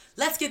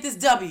Let's get this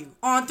W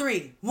on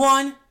three.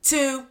 1,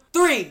 2,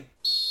 3.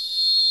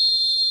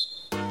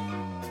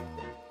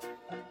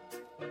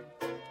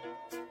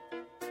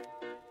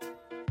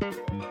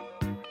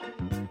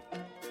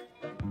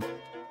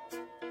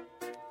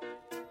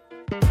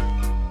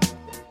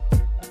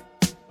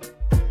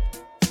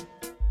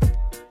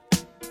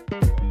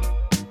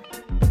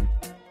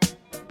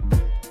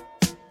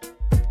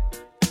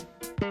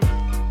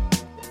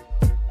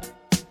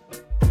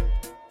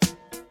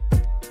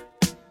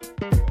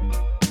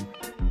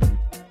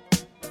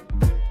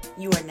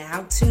 You are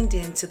now tuned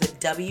in to the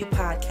W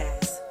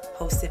Podcast,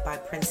 hosted by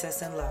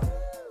Princess and Low.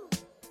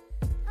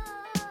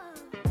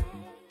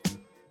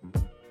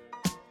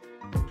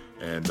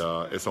 And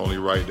it's only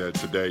right that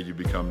today you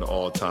become the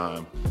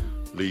all-time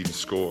leading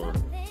scorer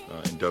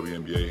in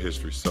WNBA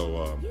history.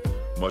 So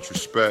much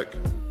respect,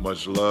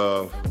 much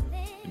love.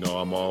 You know,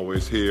 I'm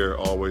always here,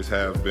 always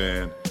have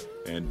been.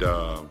 And,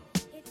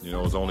 you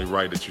know, it's only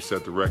right that you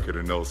set the record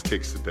in those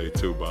kicks today,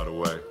 too, by the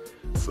way.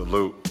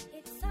 Salute.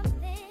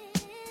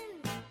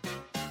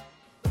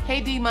 Hey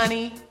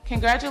D-Money,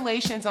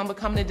 congratulations on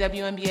becoming the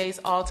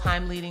WNBA's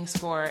all-time leading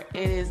scorer.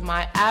 It is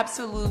my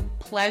absolute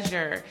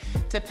pleasure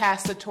to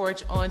pass the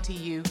torch on to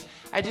you.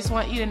 I just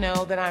want you to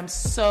know that I'm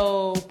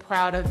so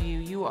proud of you.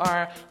 You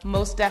are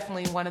most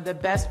definitely one of the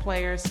best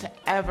players to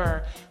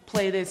ever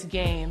play this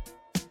game.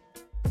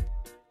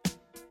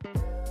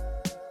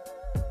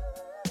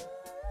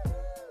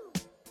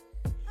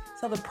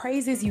 So the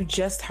praises you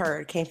just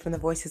heard came from the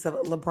voices of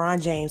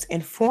LeBron James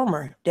and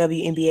former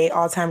WNBA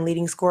all-time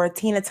leading scorer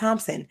Tina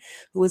Thompson,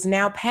 who is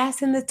now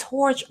passing the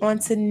torch on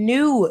to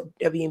new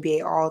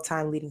WNBA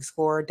all-time leading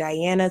scorer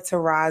Diana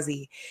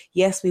Taurasi.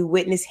 Yes, we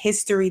witnessed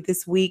history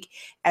this week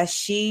as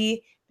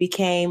she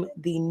became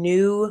the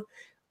new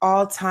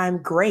all-time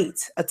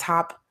great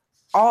atop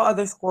all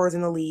other scorers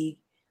in the league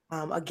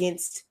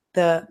against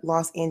the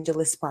Los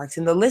Angeles Sparks.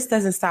 And the list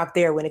doesn't stop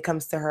there when it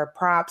comes to her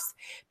props.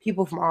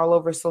 People from all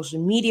over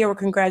social media were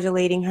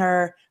congratulating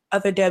her,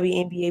 other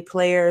WNBA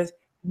players,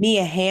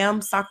 Mia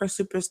Hamm, soccer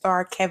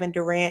superstar, Kevin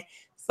Durant.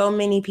 So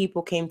many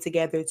people came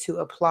together to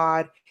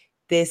applaud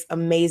this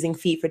amazing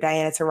feat for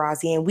Diana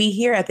Taurasi. And we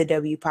here at the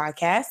W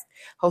Podcast,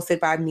 hosted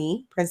by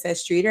me,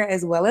 Princess Streeter,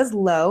 as well as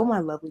Lo, my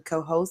lovely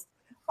co-host.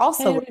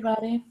 Also, hey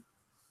everybody.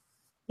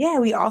 Yeah,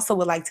 we also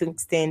would like to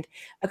extend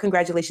a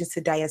congratulations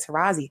to Diana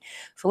Taurasi.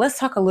 So let's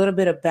talk a little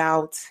bit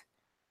about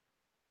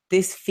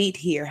this feat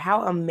here.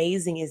 How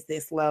amazing is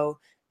this, Lo,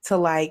 to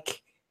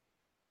like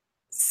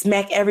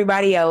smack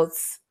everybody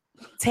else,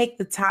 take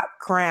the top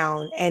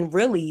crown, and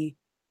really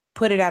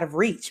put it out of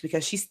reach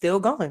because she's still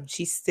going.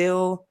 She's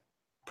still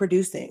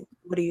producing.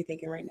 What are you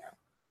thinking right now?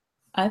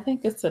 I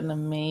think it's an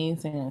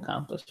amazing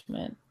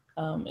accomplishment.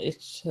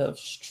 It's a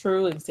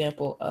true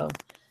example of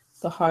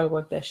the hard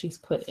work that she's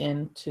put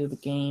into the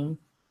game,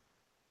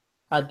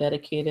 how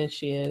dedicated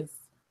she is,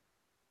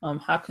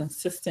 how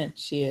consistent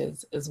she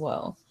is as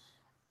well.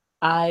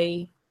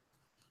 I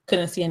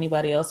couldn't see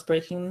anybody else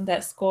breaking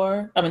that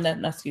score. I mean, not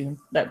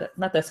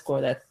that score,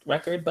 that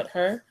record, but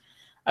her.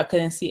 I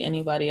couldn't see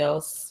anybody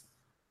else.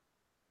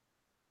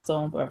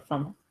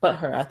 But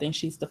her. I think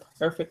she's the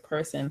perfect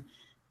person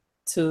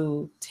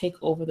to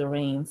take over the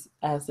reins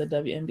as the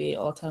WNBA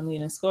all-time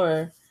leading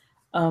scorer.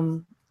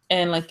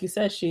 And like you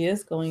said, she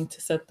is going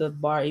to set the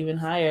bar even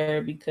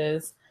higher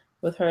because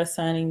with her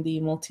signing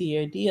the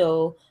multi-year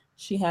deal,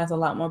 she has a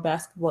lot more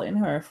basketball in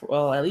her,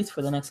 at least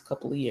for the next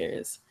couple of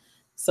years.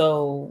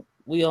 So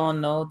we all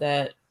know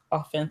that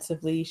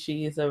offensively,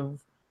 she is a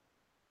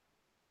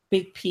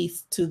big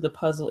piece to the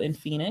puzzle in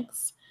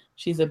Phoenix.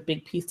 She's a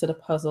big piece to the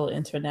puzzle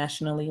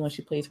internationally when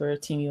she plays for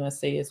Team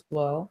USA as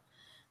well.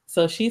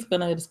 So she's going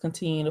to just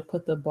continue to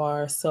put the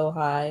bar so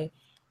high.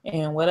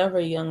 And whatever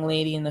young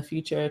lady in the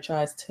future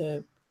tries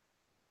to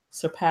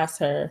surpass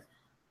her,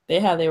 they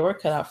have their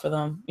work cut out for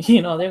them.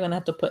 You know, they're going to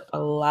have to put a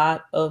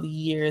lot of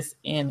years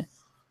in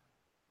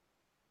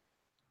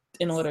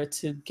order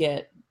to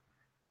get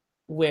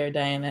where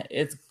Diana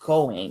is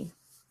going.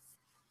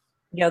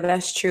 Yo,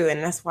 that's true.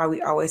 And that's why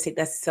we always say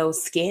that's so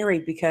scary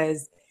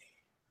because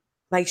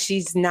like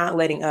she's not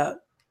letting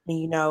up. And,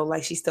 you know,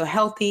 like she's still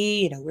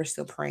healthy. You know, we're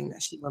still praying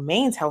that she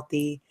remains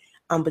healthy.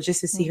 But just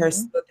to see her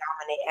still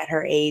dominate at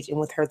her age and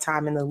with her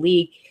time in the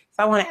league.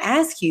 So I want to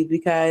ask you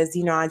because,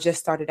 you know, I just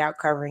started out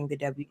covering the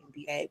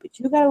WNBA, but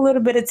you got a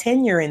little bit of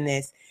tenure in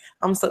this.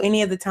 So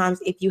any of the times,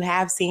 if you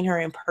have seen her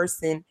in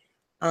person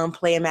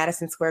play in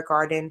Madison Square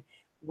Garden,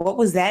 what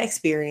was that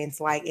experience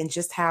like? And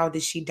just how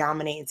did she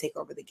dominate and take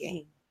over the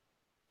game?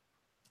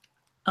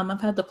 I've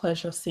had the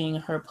pleasure of seeing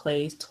her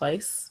play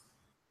twice.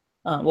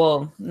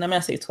 Well, let me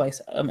not say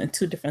twice, in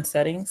two different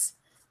settings.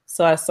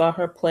 So I saw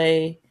her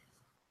play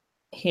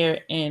here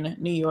in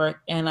New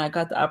York, and I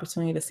got the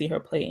opportunity to see her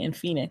play in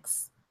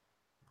Phoenix.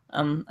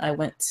 I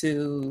went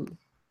to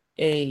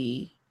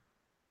a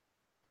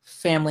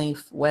family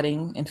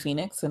wedding in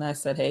Phoenix, and I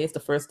said, hey, it's the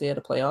first day of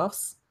the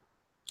playoffs.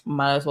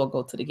 Might as well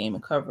go to the game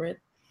and cover it.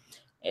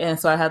 And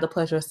so I had the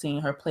pleasure of seeing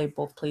her play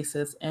both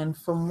places. And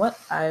from what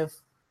I've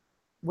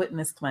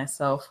witnessed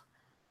myself,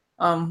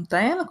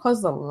 Diana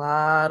causes a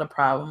lot of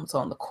problems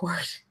on the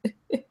court.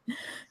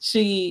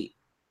 She,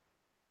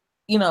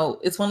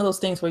 it's one of those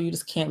things where you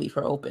just can't leave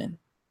her open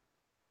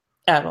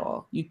at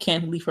all. You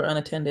can't leave her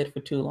unattended for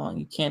too long.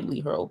 You can't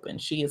leave her open.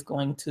 She is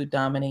going to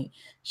dominate.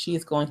 She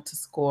is going to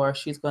score.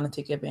 She's going to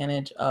take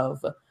advantage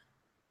of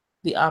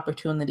the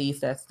opportunities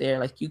that's there.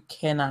 Like, you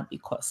cannot be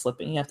caught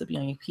slipping. You have to be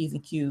on your P's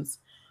and Q's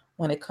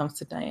when it comes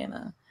to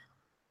Diana.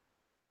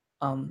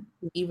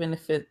 Even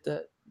if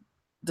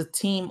the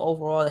team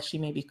overall that she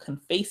may be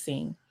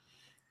facing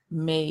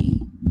may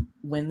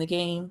win the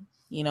game,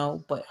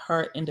 but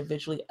her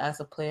individually as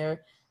a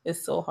player,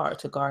 is so hard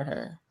to guard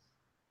her.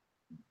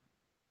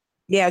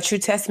 Yeah, a true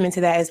testament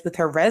to that is with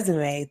her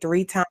resume.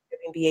 3-time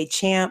WNBA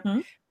champ,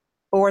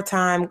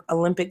 4-time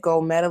Olympic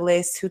gold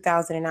medalist,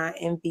 2009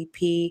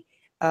 MVP,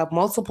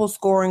 multiple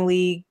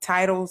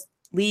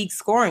league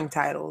scoring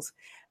titles,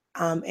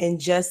 and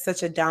just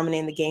such a dominant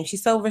in the game.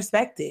 She's so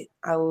respected.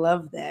 I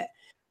love that.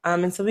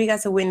 And so we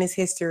got to witness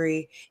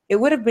history. It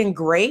would have been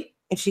great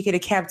if she could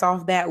have capped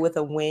off that with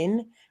a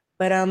win,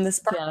 but the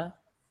Spartans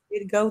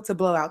did go to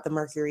blow out the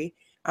Mercury.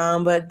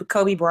 But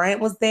Kobe Bryant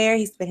was there.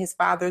 He spent his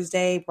Father's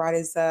Day, brought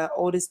his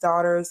oldest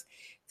daughters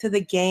to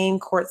the game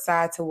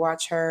courtside to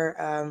watch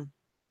her,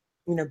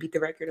 beat the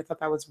record. I thought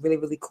that was really,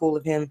 really cool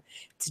of him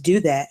to do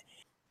that.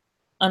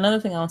 Another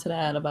thing I wanted to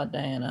add about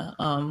Diana,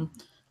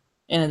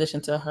 in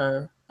addition to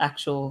her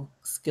actual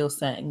skill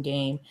set and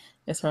game,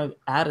 is her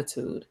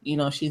attitude.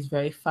 She's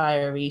very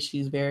fiery.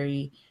 She's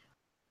very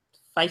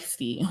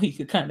feisty, you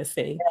could kind of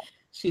say.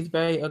 She's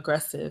very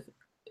aggressive,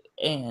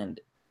 and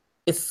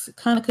it's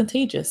kind of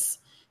contagious.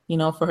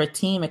 For her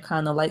team, it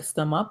kind of lights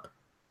them up,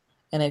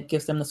 and it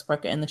gives them the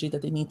spark of energy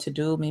that they need to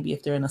do, maybe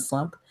if they're in a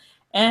slump.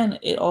 And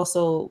it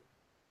also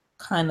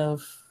kind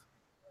of,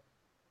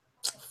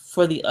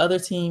 for the other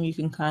team, you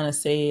can kind of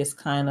say it's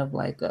kind of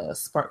like a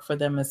spark for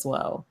them as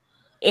well.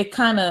 It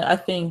kind of, I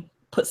think,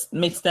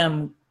 makes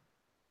them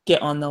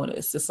get on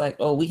notice. It's like,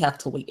 oh, we have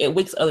to wait. It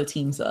wakes other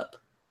teams up,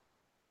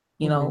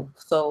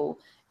 So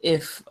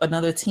if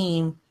another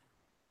team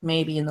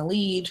may be in the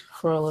lead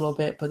for a little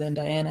bit, but then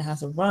Diana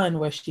has a run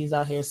where she's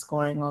out here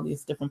scoring all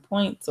these different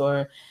points,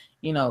 or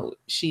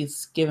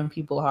she's giving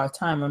people a hard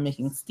time or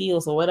making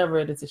steals or whatever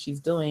it is that she's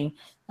doing,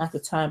 at the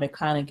time it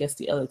kind of gets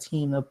the other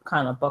team to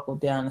kind of buckle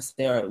down and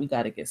say, all right, we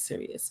got to get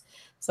serious.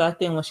 So I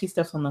think when she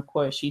steps on the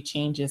court, she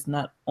changes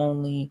not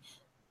only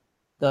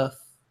the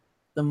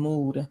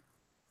mood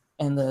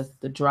and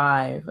the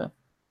drive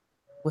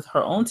with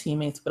her own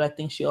teammates, but I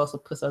think she also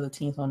puts other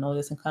teams on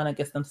notice and kind of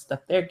gets them to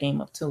step their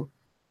game up too,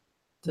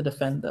 to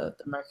defend the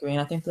Mercury. And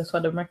I think that's why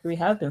the Mercury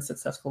have been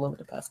successful over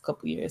the past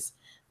couple years.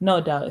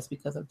 No doubt it's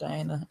because of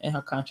Diana and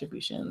her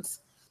contributions.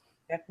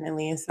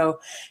 Definitely. And so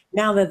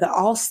now that the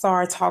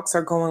All-Star talks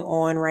are going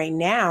on right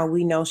now,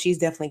 we know she's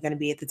definitely going to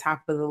be at the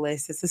top of the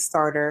list as a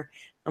starter.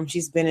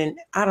 She's been in,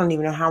 I don't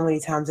even know how many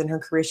times in her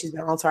career she's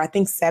been All-Star. I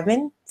think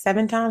 7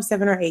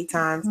 or 8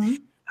 times in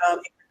her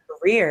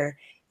career.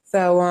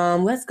 So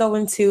let's go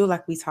into,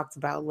 like we talked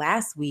about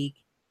last week,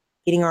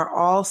 getting our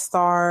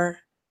All-Star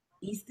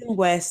East and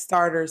West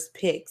starters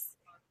picks.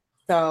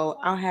 So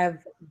I'll have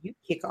you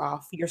kick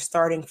off your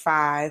starting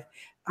 5.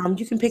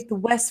 You can pick the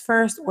West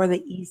first or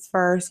the East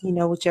first,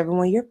 whichever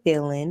one you're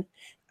feeling.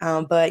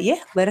 But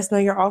yeah, let us know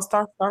your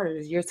All-Star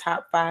starters, your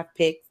top 5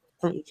 picks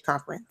from each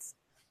conference.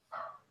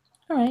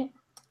 All right.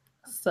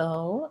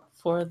 So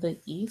for the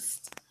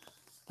East,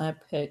 I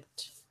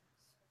picked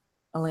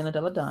Elena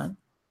Delle Donne.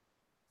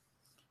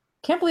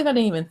 Can't believe I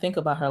didn't even think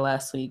about her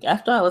last week.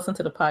 After I listened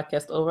to the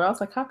podcast over, I was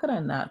like, how could I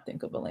not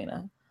think of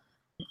Elena?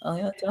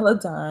 Elena Delle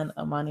Donne,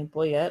 Amani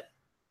Boyette.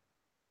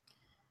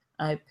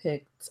 I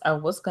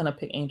was going to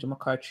pick Angel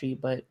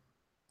McCoughtry, but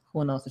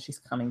who knows if she's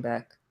coming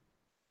back.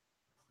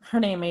 Her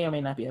name may or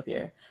may not be up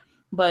here,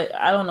 but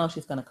I don't know if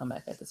she's going to come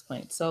back at this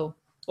point. So,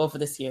 over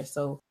this year.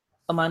 So,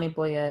 Amani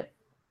Boyette,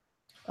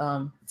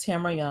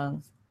 Tamara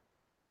Young,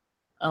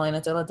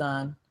 Elena Delle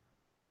Donne,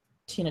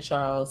 Tina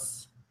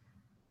Charles,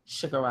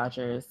 Sugar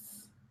Rogers.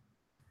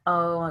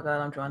 Oh my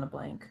God, I'm drawing a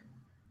blank.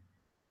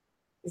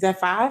 Is that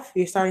 5?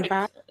 You're starting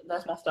 5?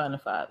 That's my starting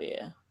 5,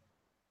 yeah.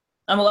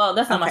 Well,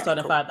 that's not my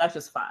starting 5. That's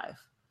just 5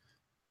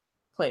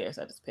 players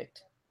I just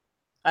picked.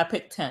 I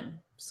picked 10.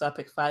 So I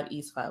picked 5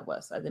 East, 5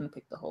 West. I didn't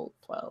pick the whole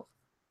 12.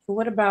 So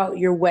what about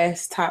your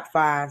West top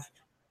 5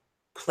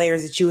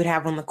 players that you would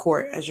have on the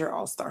court as your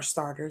All-Star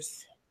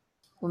starters?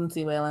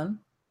 Lindsay Whalen,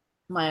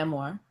 Maya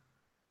Moore,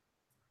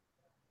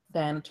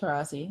 Diana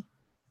Taurasi,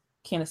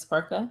 Candace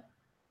Parker,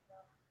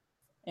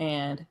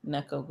 and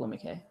Nneka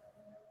Ogwumike.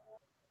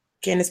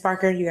 Candace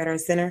Parker, you got her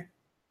at center?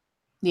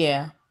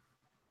 Yeah.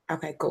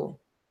 Okay, cool.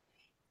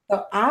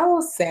 So I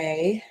will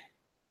say,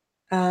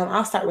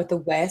 I'll start with the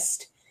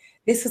West.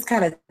 This was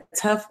kind of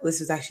tough. This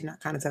was actually not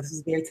kind of tough. This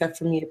was very tough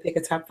for me to pick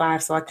a top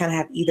 5. So I kind of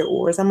have either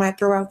ors I might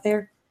throw out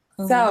there.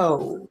 Mm-hmm.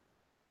 So,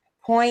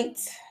 point,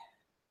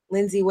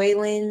 Lindsay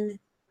Whalen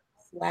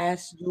 /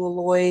 Jewel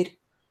Lloyd.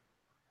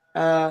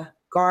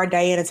 Guard,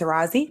 Diana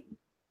Taurasi.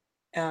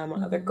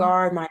 Other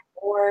guard, Maya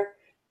Moore.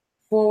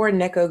 Forward,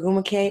 Nneka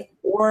Ogwumike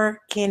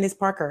or Candace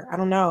Parker. I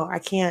don't know. I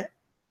can't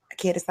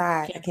can't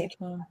decide.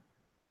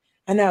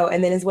 I know.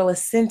 And then as well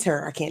as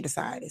center, I can't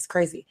decide. It's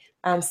crazy.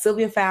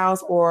 Sylvia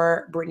Fowles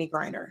or Brittany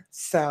Griner.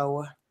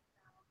 So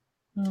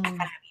I kind of have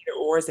either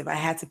ors. If I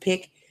had to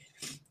pick,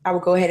 I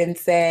would go ahead and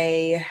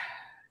say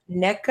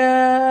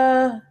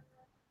Nneka,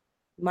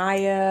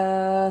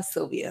 Maya,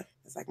 Sylvia.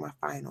 It's like my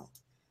final.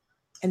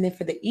 And then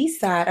for the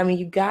East side, I mean,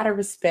 you got to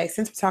respect,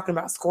 since we're talking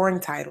about scoring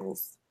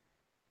titles,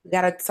 we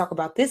got to talk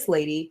about this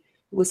lady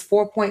who was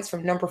 4 points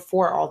from number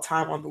 4 all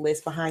time on the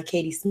list behind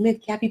Katie Smith,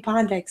 Cappie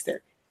Pondexter.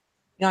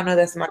 Y'all know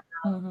that's my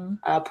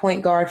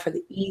point guard for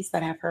the East.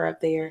 I'd have her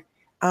up there.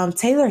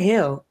 Taylor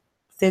Hill,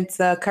 since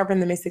covering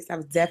the Mystics,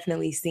 I've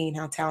definitely seen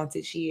how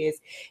talented she is.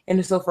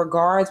 And so for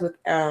guards with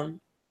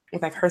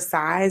like her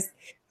size,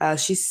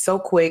 she's so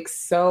quick,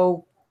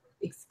 so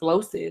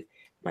explosive.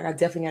 Like, I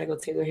definitely got to go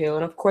Taylor Hill.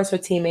 And of course, her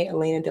teammate,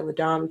 Elena Delle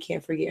Donne, we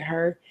can't forget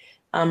her.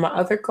 My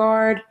other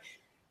guard,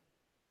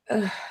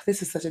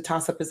 this is such a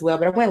toss-up as well,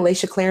 but I went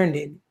Laisha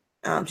Clarendon.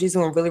 She's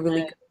doing really,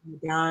 really good in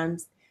the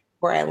dimes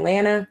for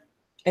Atlanta.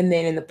 And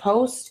then in the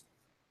post,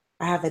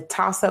 I have a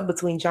toss-up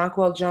between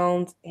Jonquel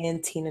Jones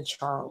and Tina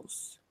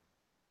Charles.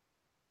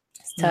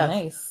 It's tough.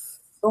 Nice.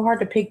 So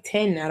hard to pick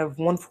 10 out of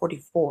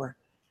 144.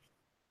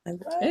 Like,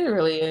 it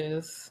really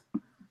is.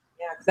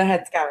 Yeah, because I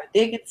had Skylar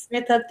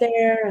Diggins-Smith up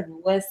there and the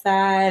West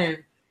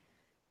Side,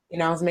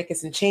 and I was making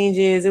some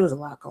changes. It was a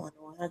lot going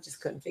on. I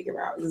just couldn't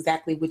figure out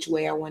exactly which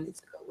way I wanted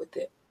to go with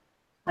it.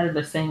 I did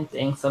the same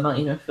thing, so don't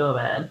even feel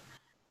bad.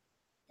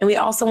 And we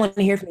also want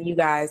to hear from you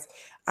guys.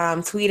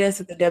 Tweet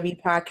us at the W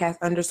Podcast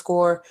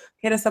 _.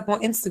 Hit us up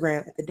on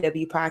Instagram at the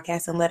W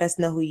Podcast and let us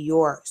know who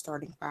your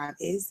starting 5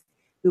 is.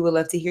 We would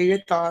love to hear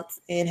your thoughts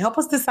and help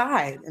us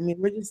decide. I mean,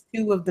 we're just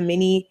 2 of the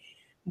many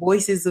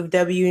voices of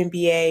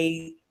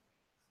WNBA.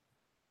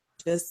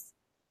 Just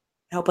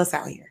help us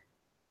out here.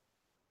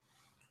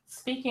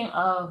 Speaking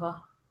of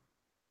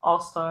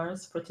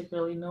All-Stars,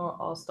 particularly newer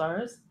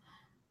All-Stars,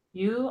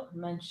 you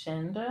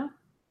mentioned,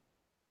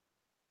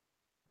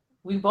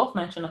 we both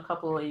mentioned a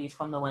couple of ladies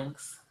from the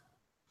Lynx.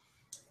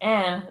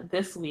 And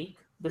this week,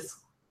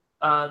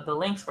 the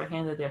Lynx were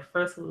handed their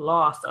first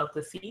loss of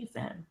the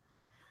season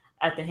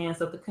at the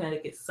hands of the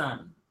Connecticut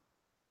Sun.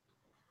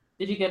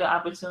 Did you get an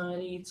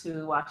opportunity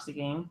to watch the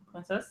game,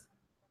 Princess?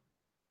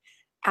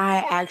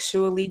 I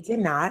actually did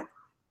not.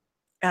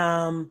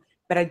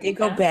 But I did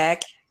go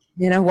back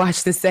and I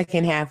watched the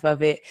second half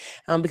of it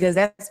because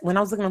that's when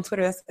I was looking on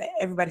Twitter.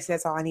 Everybody said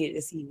that's all I needed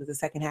to see was the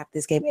second half of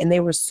this game, and they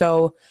were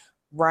so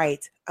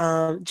right.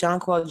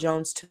 Jonquel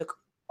Jones took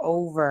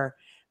over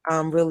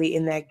really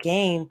in that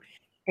game,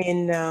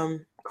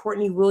 and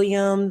Courtney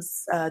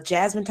Williams,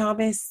 Jasmine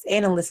Thomas,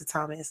 and Alyssa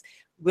Thomas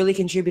really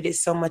contributed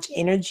so much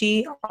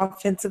energy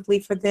offensively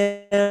for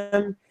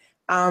them.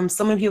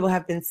 So many people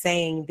have been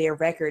saying their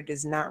record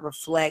does not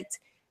reflect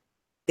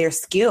their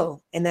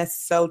skill, and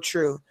that's so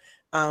true.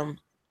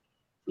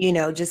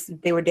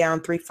 Just they were down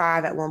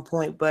 3-5 at one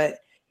point, but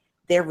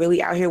they're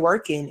really out here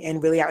working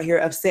and really out here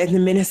upsetting the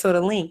Minnesota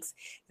Lynx.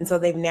 And so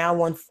they've now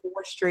won 4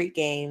 straight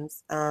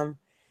games.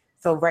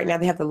 So right now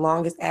they have the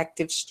longest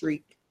active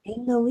streak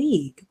in the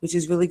league, which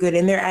is really good.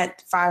 And they're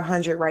at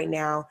 500 right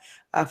now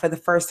for the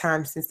first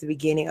time since the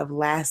beginning of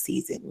last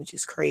season, which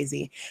is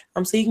crazy.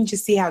 So you can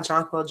just see how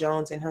Jonquel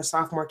Jones and her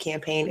sophomore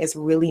campaign is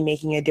really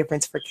making a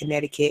difference for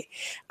Connecticut.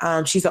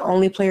 She's the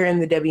only player in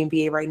the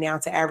WNBA right now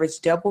to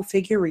average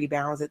double-figure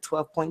rebounds at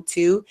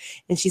 12.2,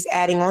 and she's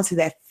adding on to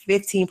that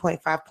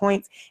 15.5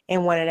 points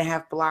and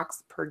 1.5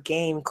 blocks per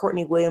game.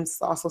 Courtney Williams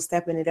is also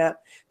stepping it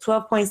up,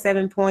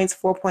 12.7 points,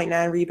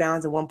 4.9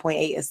 rebounds, and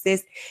 1.8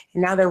 assists.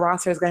 And now their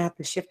roster is going to have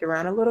to shift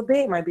around a little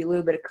bit. It might be a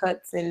little bit of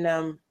cuts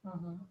and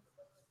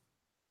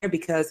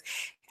because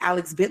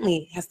Alex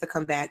Bentley has to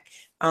come back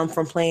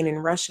from playing in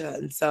Russia.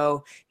 And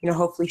so,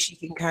 hopefully she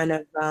can kind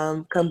of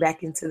come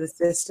back into the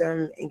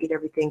system and get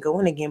everything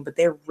going again. But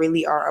they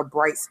really are a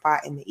bright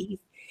spot in the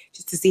East,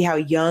 just to see how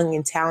young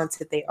and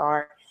talented they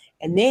are.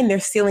 And then their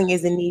ceiling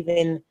isn't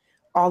even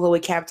all the way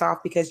capped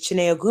off because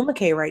Chiney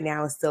Ogwumike right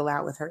now is still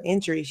out with her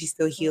injury. She's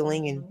still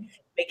healing and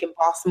making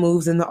boss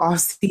moves in the off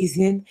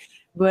season.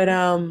 But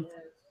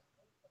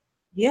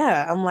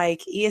yeah, I'm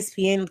like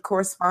ESPN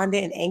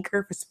correspondent and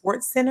anchor for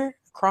Sports Center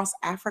across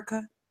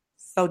Africa.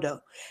 So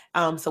dope.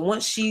 So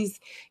once she's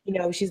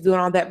doing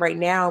all that right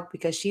now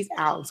because she's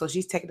out. So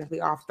she's technically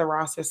off the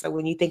roster. So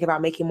when you think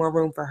about making more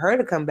room for her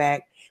to come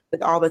back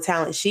with all the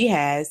talent she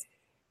has,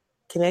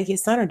 Connecticut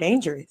Sun are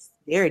dangerous.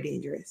 Very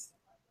dangerous.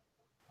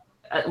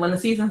 When the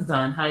season's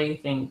done, how do you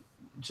think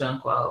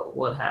Jonquel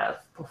would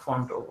have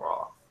performed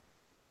overall?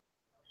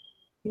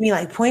 You mean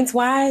like points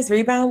wise,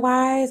 rebound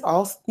wise?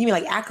 Also, you mean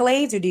like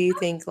accolades, or do you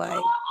think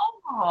like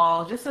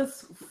overall, just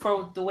as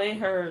for the way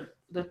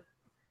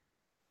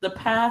the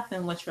path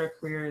in which her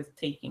career is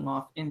taking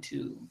off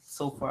into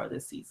so far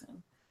this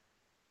season?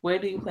 Where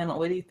do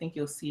you think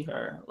you'll see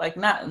her? Like,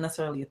 not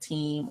necessarily a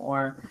team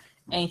or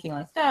anything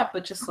like that,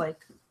 but just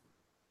like,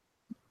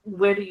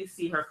 where do you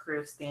see her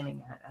career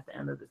standing at the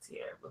end of this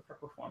year with her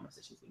performance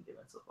that she's been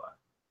given so far?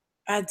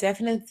 I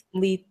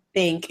definitely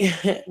think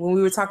when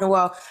we were talking,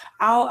 well,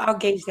 I'll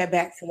gauge that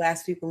back to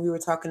last week when we were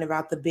talking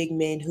about the big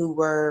men who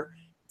were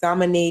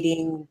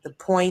dominating the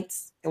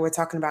points, and we're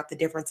talking about the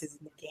differences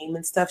in the game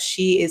and stuff.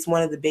 She is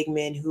one of the big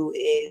men who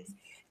is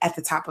at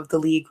the top of the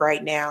league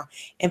right now,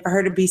 and for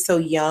her to be so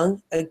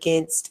young I'm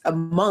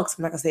not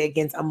gonna say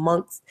against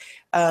amongst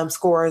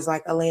scorers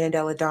like Elena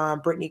Delle Donne,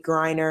 Brittany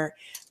Griner,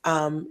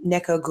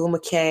 Nneka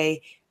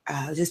Ogwumike,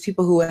 just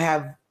people who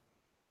have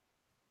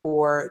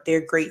for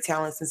their great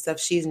talents and stuff.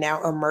 She's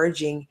now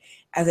emerging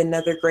as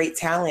another great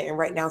talent. And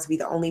right now, to be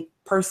the only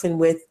person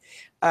with,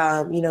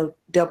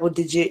 double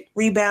digit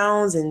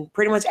rebounds and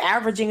pretty much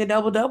averaging a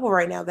double double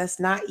right now, that's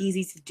not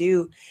easy to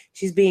do.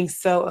 She's being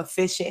so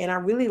efficient. And I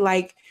really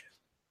like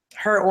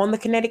her on the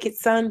Connecticut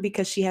Sun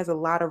because she has a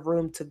lot of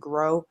room to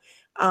grow.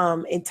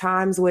 In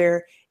times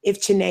where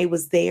if Chene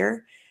was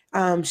there,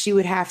 she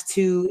would have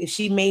to, if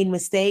she made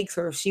mistakes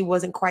or if she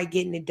wasn't quite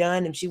getting it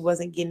done and she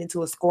wasn't getting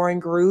into a scoring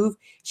groove,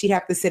 she'd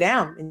have to sit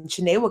down and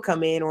Chene would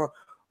come in or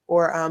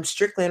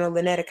Strickland or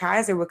Lynetta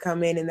Kaiser would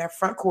come in that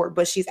front court,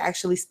 but she's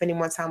actually spending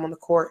more time on the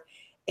court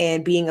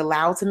and being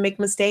allowed to make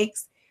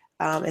mistakes.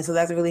 And so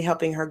that's really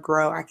helping her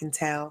grow, I can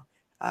tell,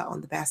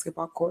 on the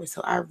basketball court.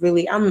 So I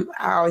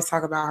always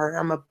talk about her.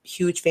 I'm a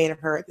huge fan of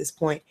her at this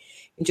point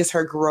and just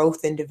her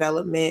growth and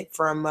development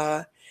from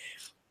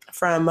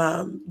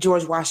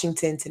George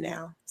Washington to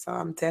now. So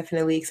I'm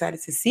definitely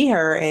excited to see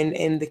her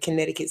and the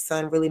Connecticut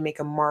Sun really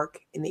make a mark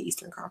in the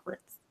Eastern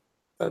Conference.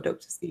 So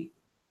dope to see.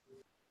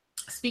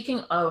 Speaking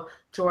of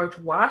George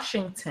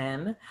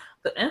Washington,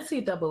 the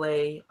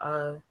NCAA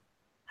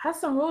has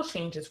some rule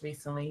changes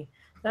recently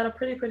that are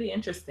pretty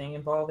interesting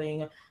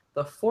involving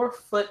the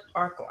 4-foot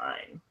arc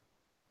line.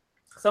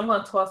 So I'm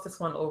going to toss this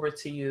one over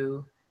to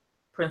you,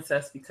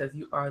 Princess, because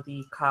you are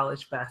the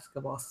college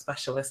basketball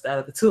specialist out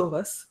of the two of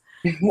us.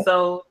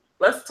 So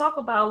let's talk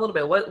about a little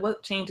bit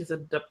what changes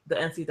the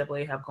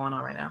NCAA have going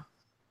on right now.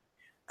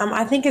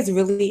 I think it's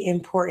really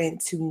important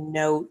to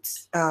note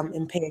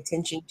and pay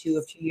attention to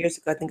a few years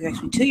ago. I think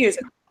actually 2 years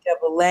ago,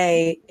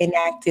 NCAA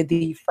enacted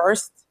the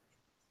first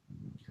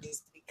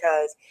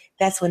because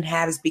that's when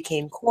halves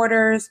became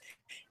quarters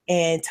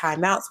and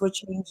timeouts were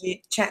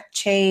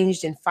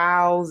changed and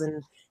fouls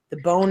and the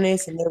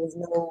bonus, and there was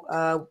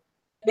no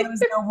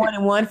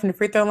 1-and-1 from the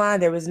free throw line.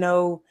 There was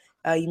no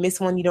you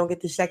miss one, you don't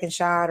get the second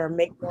shot or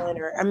make one,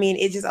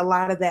 it just a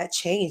lot of that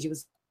changed. It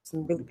was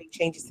some really big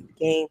changes to the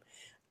game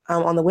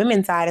on the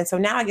women's side, and so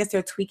now I guess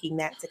they're tweaking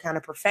that to kind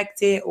of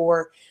perfect it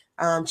or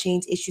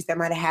change issues that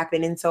might have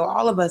happened. And so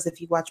all of us, if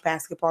you watch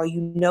basketball,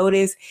 you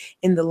notice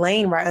in the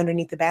lane right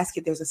underneath the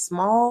basket, there's a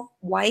small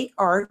white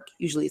arc.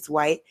 Usually it's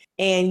white.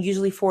 And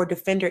usually for a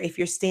defender, if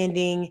you're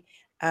standing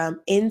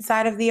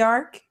inside of the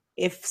arc,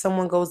 if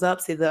someone goes up,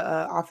 say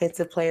the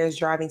offensive player is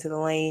driving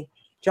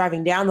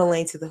down the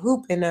lane to the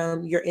hoop,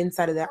 and you're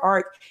inside of that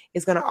arc,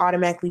 is going to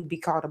automatically be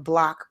called a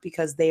block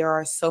because they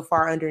are so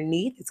far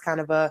underneath. It's kind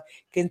of a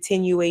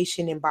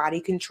continuation and body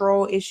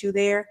control issue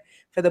there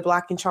for the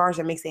blocking charge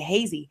that makes it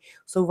hazy.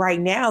 So right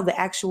now,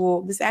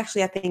 this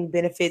actually I think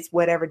benefits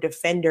whatever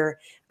defender,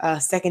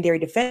 secondary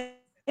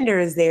defender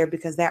is there,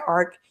 because that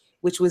arc,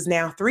 which was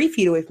now 3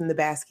 feet away from the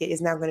basket, is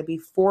now going to be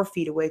 4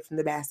 feet away from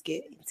the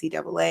basket in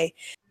NCAA.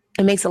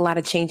 It makes a lot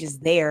of changes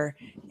there.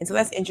 And so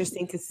that's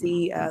interesting to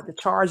see. The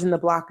charge and the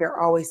block are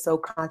always so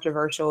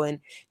controversial. And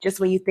just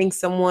when you think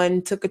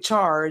someone took a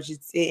charge, it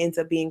ends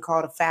up being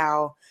called a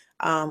foul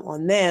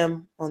on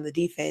them on the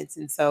defense.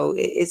 And so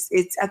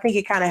I think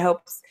it kind of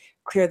helps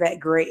clear that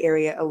gray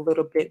area a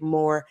little bit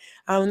more.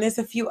 There's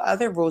a few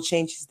other rule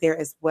changes there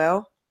as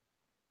well.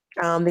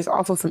 There's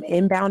also some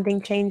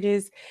inbounding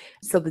changes.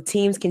 So the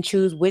teams can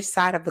choose which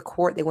side of the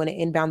court they want to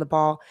inbound the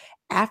ball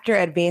after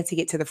advancing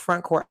it to the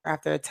front court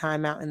after a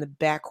timeout in the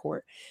back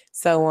court.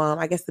 So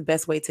I guess the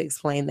best way to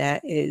explain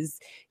that is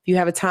if you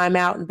have a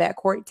timeout in the back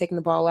court, taking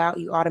the ball out,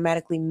 you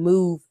automatically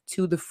move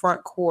to the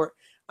front court.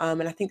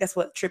 And I think that's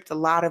what tripped a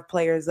lot of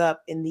players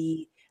up in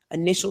the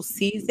initial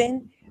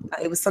season.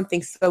 It was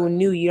something so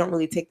new. You don't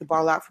really take the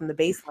ball out from the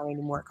baseline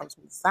anymore. It comes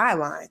from the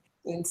sideline.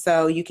 And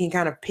so you can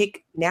kind of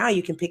pick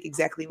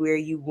exactly where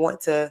you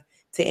want to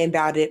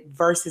inbound it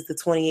versus the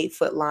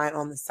 28-foot line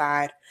on the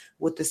side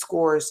with the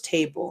scorer's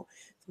table.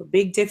 So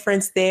big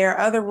difference there.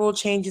 Other rule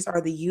changes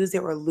are the use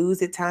it or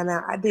lose it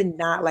timeout. I did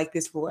not like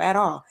this rule at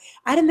all.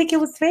 I didn't think it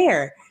was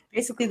fair.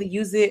 Basically, the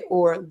use it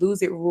or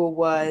lose it rule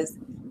was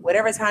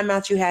whatever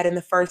timeouts you had in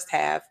the first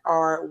half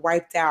are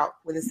wiped out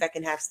when the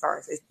second half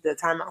starts. The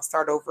timeouts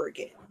start over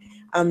again.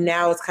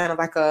 Now it's kind of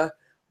like a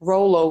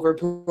rollover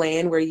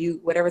plan where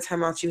whatever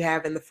timeouts you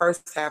have in the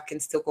first half can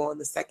still go in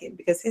the second,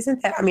 because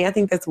I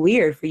think that's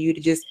weird for you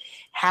to just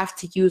have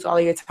to use all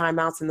your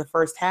timeouts in the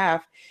first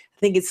half. I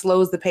think it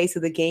slows the pace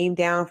of the game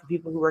down for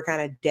people who are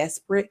kind of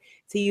desperate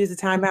to use a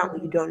timeout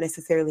when you don't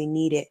necessarily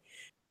need it.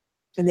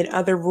 And then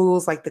other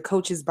rules like the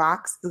coach's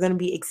box is going to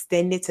be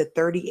extended to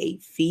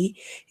 38 feet.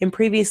 And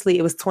previously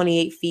it was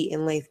 28 feet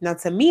in length. Now,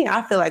 to me,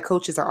 I feel like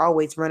coaches are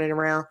always running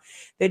around.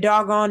 They're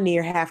doggone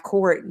near half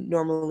court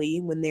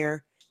normally when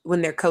they're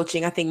when they're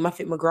coaching. I think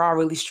Muffet McGraw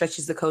really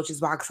stretches the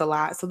coach's box a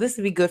lot. So this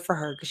would be good for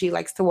her because she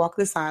likes to walk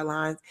the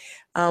sidelines.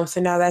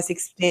 So now that's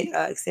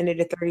extended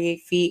to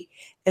 38 feet,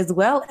 as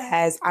well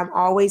as I'm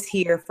always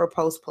here for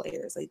post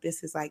players. Like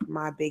this is like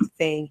my big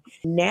thing.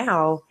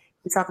 Now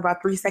we talk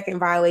about 3-second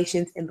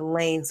violations in the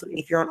lane. So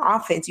if you're on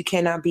offense, you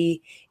cannot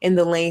be in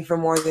the lane for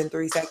more than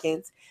 3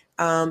 seconds.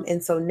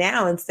 And so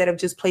now instead of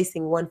just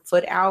placing one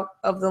foot out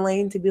of the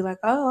lane to be like,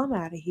 oh, I'm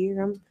out of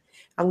here,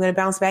 I'm going to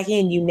bounce back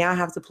in, you now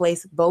have to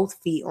place both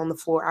feet on the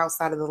floor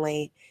outside of the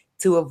lane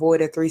to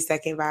avoid a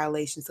 3-second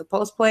violation. So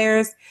post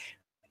players,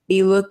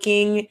 be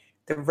looking.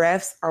 The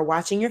refs are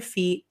watching your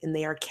feet and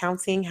they are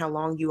counting how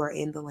long you are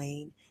in the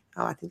lane.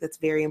 I think that's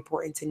very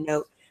important to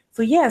note.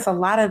 So yes, a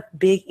lot of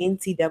big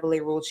NCAA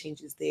rule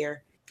changes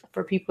there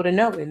for people to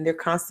know. And they're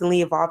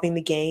constantly evolving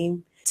the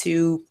game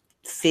to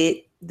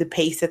fit the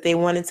pace that they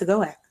wanted to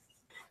go at.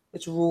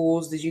 Which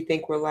rules did you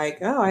think were like,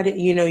 oh, I didn't,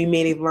 you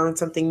may have learned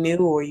something new,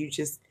 or you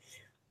just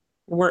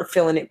weren't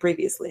feeling it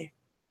previously?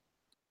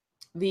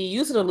 The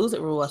use it or lose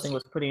it rule, I think,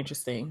 was pretty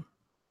interesting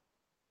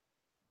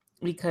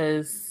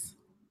because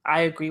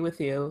I agree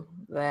with you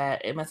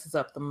that it messes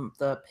up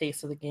the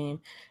pace of the game,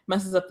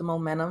 messes up the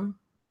momentum.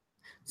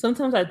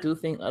 Sometimes I do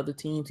think other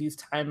teams use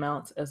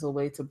timeouts as a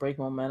way to break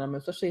momentum,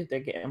 especially if they're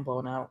getting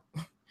blown out,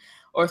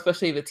 or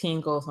especially if a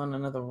team goes on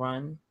another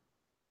run.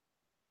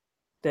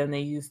 Then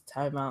they use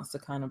timeouts to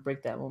kind of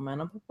break that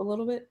momentum up a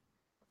little bit.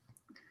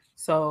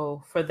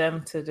 So for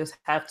them to just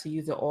have to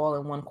use it all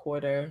in one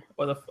quarter,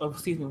 or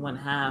one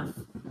half,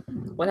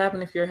 what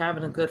happened if you're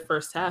having a good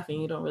first half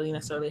and you don't really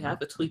necessarily have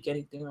to tweak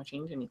anything or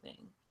change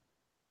anything,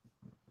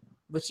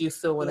 but you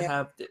still want to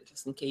have it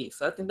just in case?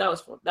 So I think that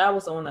was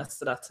the one that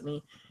stood out to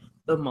me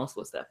the most,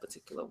 was that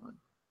particular one.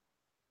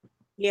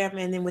 Yeah,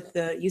 and then with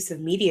the use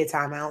of media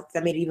timeouts,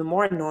 that made it even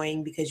more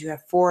annoying because you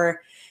have 4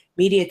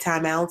 media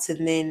timeouts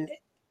and then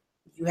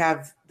you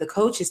have the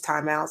coach's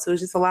timeout. So it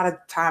was just a lot of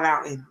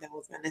timeout and that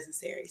was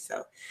unnecessary.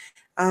 So,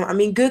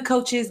 good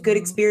coaches, good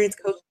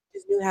experienced coaches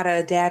knew how to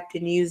adapt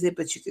and use it,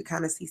 but you could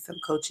kind of see some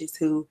coaches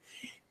who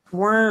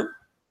weren't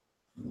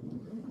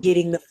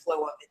getting the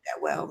flow of it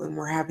that well and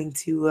were having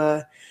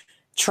to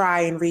try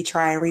and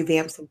retry and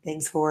revamp some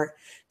things for it.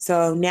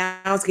 So now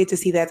it's good to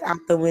see that's out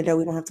the window.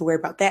 We don't have to worry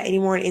about that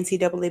anymore in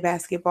NCAA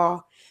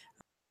basketball.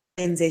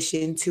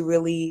 Transition to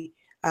really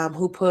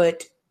who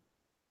put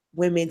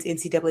women's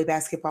NCAA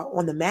basketball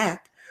on the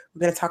map.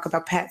 We're going to talk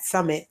about Pat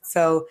Summitt.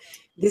 So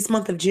this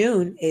month of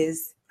June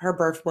is her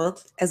birth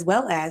month, as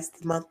well as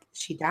the month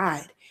she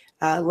died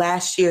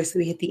last year. So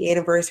we hit the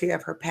anniversary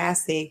of her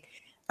passing.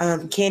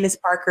 Candace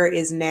Parker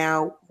is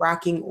now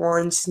rocking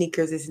orange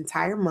sneakers this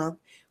entire month,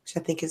 which I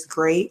think is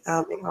great,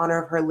 in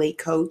honor of her late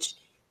coach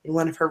and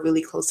one of her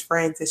really close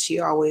friends, as she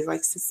always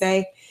likes to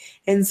say.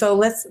 And so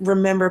let's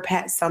remember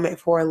Pat Summitt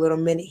for a little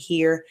minute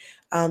here.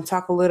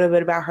 Talk a little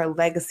bit about her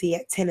legacy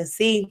at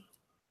Tennessee.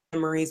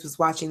 Memories was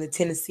watching the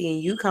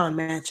Tennessee and UConn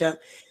matchup,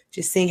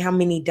 just seeing how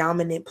many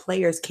dominant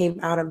players came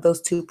out of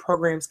those two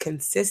programs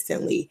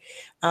consistently.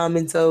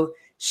 And so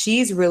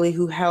she's really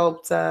who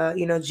helped,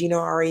 Gino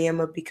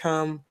Auriemma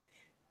become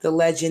the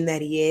legend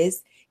that he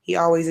is. He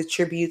always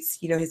attributes,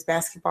 his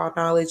basketball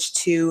knowledge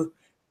to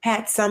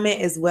Pat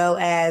Summitt, as well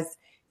as,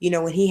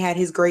 when he had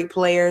his great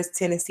players,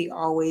 Tennessee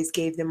always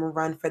gave them a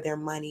run for their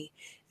money.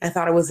 I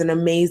thought it was an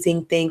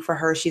amazing thing for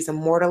her. She's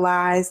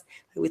immortalized.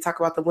 We talk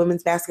about the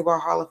Women's Basketball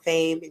Hall of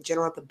Fame, in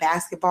general, the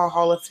Basketball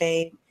Hall of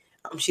Fame.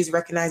 She's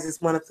recognized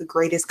as one of the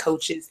greatest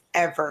coaches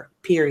ever,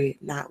 period.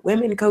 Not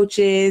women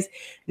coaches,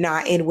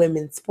 not in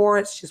women's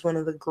sports, just one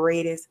of the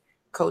greatest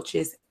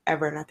coaches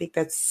ever. And I think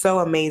that's so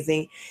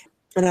amazing.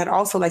 And I'd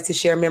also like to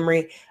share a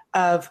memory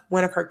of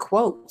one of her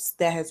quotes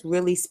that has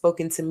really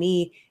spoken to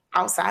me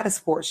outside of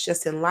sports,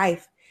 just in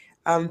life.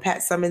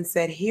 Pat Summitt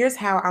said, "Here's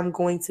how I'm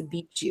going to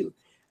beat you.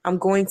 I'm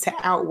going to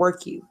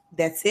outwork you.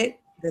 That's it.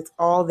 That's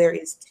all there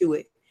is to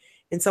it."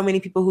 And so many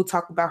people who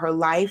talk about her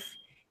life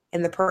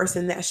and the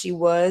person that she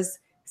was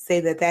say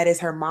that that is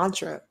her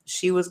mantra.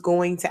 She was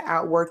going to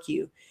outwork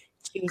you.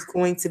 She was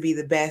going to be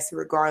the best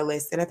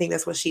regardless. And I think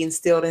that's what she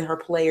instilled in her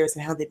players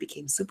and how they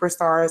became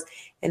superstars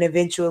and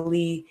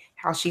eventually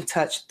how she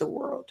touched the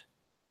world.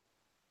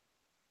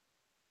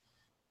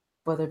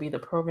 Whether it be the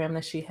program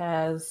that she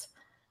has,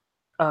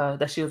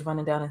 that she was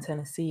running down in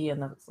Tennessee,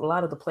 and a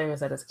lot of the players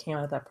that has came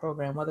out of that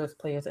program, whether it's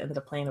players that ended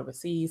up playing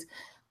overseas,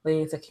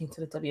 ladies that came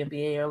to the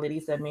WNBA, or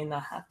ladies that may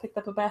not have picked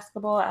up a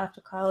basketball after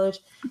college.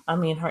 I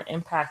mean, her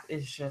impact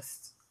is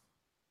just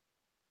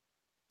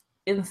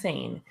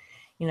insane.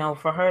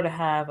 For her to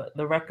have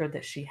the record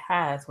that she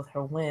has with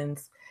her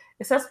wins,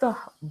 it sets the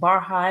bar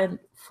high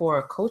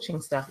for coaching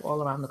staff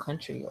all around the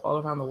country, all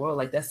around the world.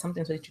 Like, that's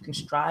something that you can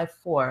strive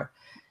for.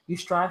 You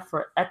strive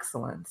for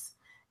excellence.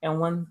 And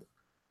one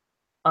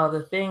of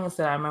the things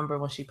that I remember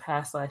when she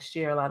passed last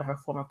year, a lot of her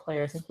former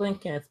players, including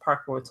Candace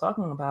Parker, were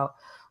talking about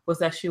was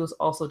that she was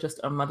also just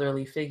a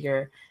motherly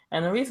figure.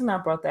 And the reason I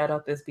brought that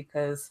up is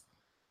because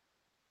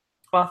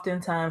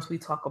oftentimes we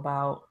talk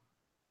about,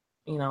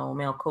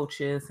 male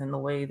coaches and the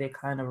way they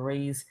kind of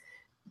raise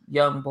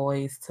young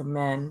boys to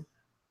men,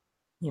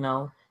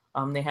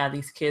 They have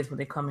these kids when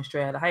they come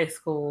straight out of high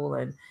school,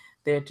 and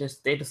they're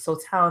just so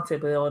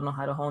talented, but they don't know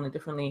how to hone it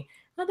differently.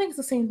 And I think it's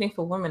the same thing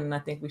for women, and I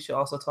think we should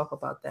also talk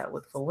about that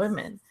for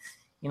women.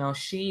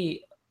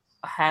 She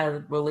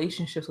had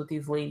relationships with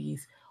these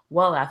ladies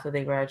well after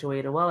they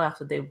graduated, well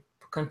after they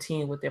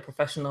continued with their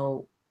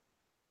professional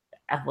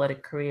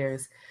athletic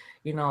careers.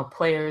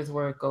 Players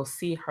would go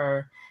see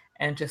her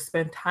and just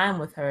spend time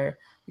with her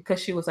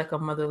because she was like a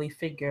motherly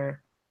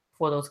figure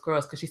for those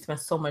girls, because she spent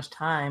so much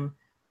time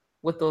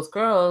with those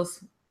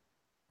girls,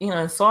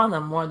 and saw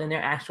them more than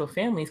their actual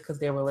families because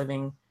they were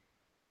living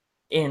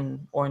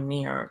in or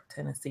near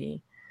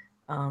Tennessee.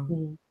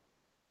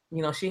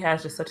 She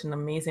has just such an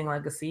amazing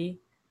legacy,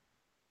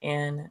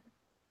 and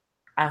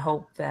I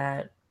hope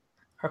that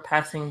her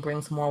passing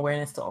brings more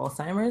awareness to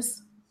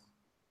Alzheimer's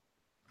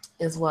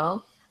as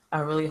well. I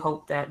really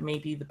hope that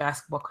maybe the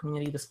basketball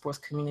community, the sports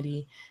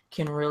community,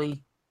 can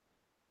really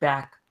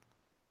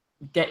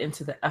get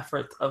into the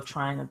effort of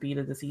trying to beat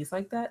a disease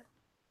like that.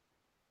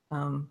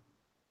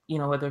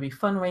 Whether it be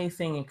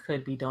fundraising, it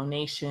could be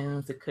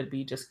donations, it could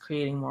be just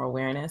creating more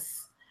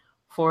awareness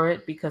for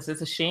it, because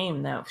it's a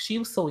shame that she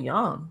was so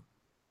young.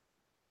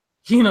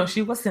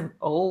 She wasn't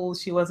old.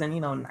 She wasn't,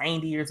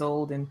 90 years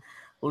old and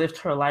lived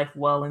her life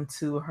well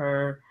into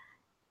her,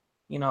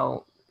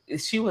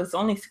 she was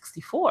only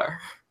 64,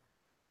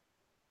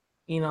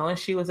 and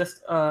she was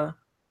just,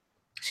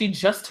 she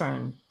just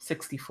turned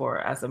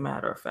 64, as a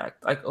matter of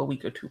fact, like a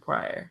week or two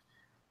prior.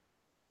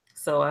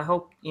 So I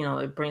hope,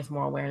 it brings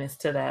more awareness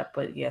to that.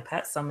 But yeah,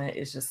 Pat Summitt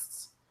is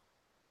just,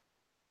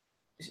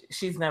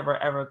 she's never,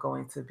 ever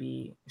going to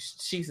be,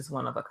 she's just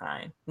one of a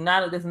kind.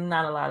 There's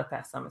not a lot of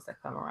Pat Summitts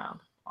that come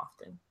around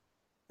often.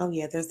 Oh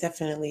yeah, there's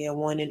definitely a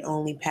one and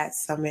only Pat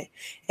Summitt.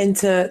 And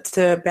to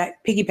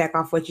piggyback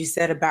off what you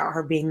said about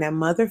her being that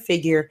mother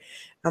figure,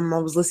 I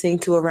was listening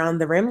to Around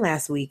the Rim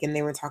last week, and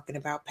they were talking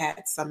about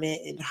Pat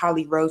Summitt, and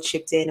Holly Rowe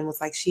chipped in and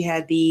was like, she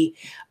had the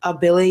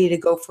ability to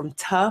go from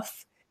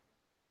tough,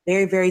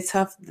 very, very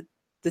tough,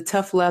 the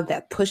tough love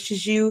that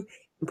pushes you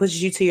and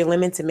pushes you to your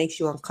limits and makes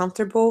you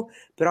uncomfortable,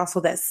 but also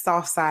that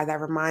soft side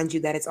that reminds you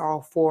that it's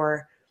all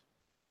for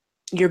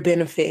your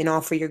benefit and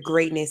all for your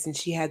greatness. And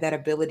she had that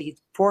ability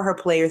for her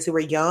players who were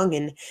young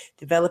and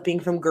developing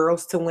from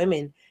girls to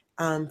women,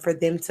 for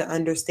them to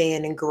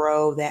understand and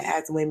grow that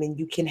as women,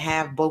 you can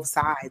have both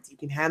sides. You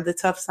can have the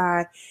tough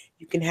side,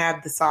 you can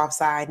have the soft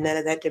side. None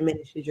of that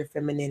diminishes your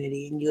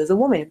femininity and you as a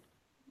woman.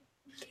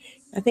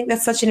 I think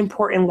that's such an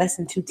important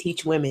lesson to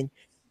teach women.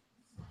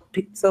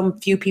 Some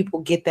few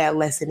people get that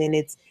lesson, and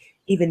it's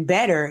even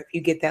better if you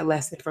get that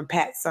lesson from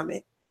Pat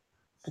Summitt,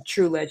 a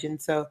true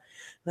legend. So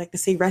I'd like to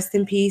say rest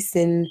in peace,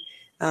 and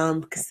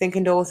send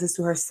condolences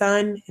to her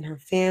son and her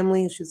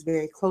family, she was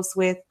very close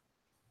with.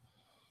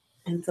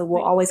 And so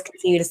we'll always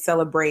continue to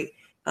celebrate,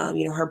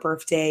 her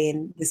birthday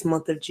and this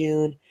month of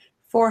June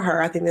for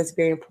her. I think that's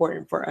very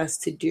important for us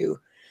to do.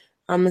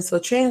 And so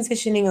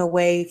transitioning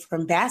away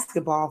from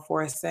basketball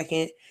for a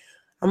second,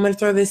 I'm going to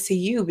throw this to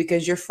you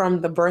because you're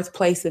from the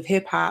birthplace of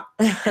hip hop,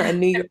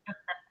 New York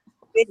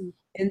City.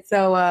 And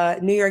so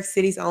New York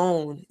City's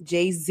own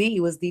Jay-Z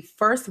was the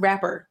first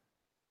rapper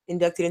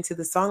inducted into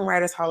the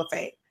Songwriters Hall of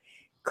Fame.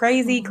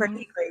 Crazy,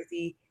 crazy,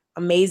 crazy.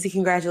 Amazing.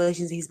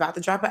 Congratulations. He's about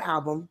to drop an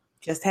album.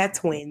 Just had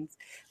twins.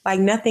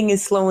 Like nothing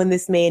is slowing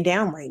this man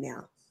down right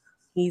now.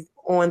 He's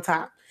on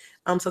top.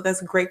 So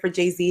that's great for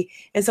Jay-Z.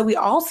 And so we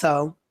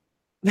also,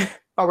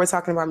 while we're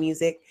talking about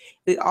music,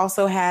 we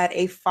also had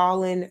a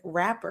fallen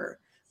rapper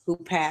who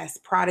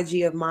passed,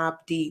 Prodigy of Mobb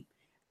Deep.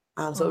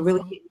 So it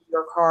really hit New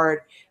York hard.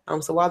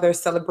 So while they're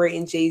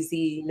celebrating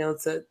Jay-Z,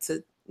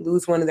 to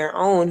lose one of their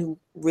own who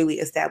really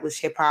established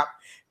hip hop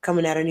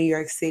coming out of New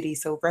York City.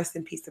 So rest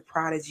in peace to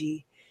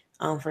Prodigy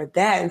for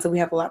that. And so we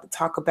have a lot to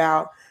talk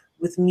about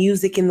with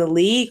music in the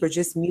league, or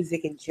just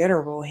music in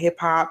general, hip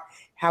hop,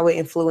 how it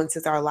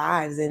influences our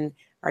lives and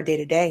our day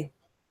to day.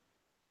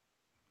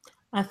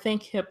 I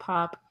think hip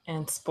hop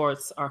and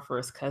sports are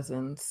first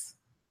cousins.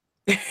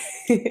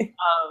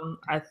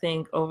 I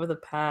think over the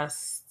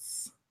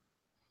past,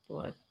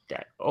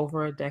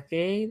 over a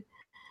decade,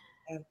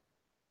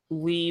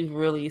 we've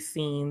really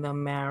seen the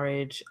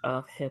marriage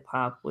of hip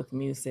hop with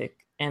music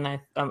and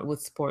with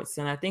sports.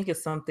 And I think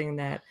it's something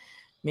that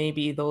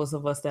maybe those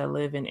of us that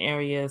live in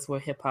areas where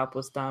hip hop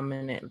was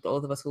dominant,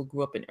 those of us who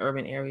grew up in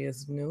urban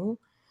areas knew,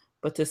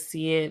 but to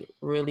see it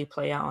really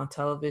play out on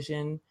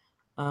television,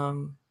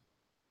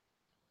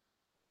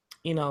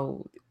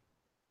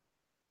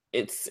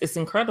 it's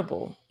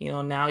incredible.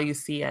 Now you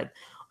see at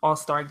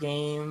all-star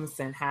games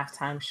and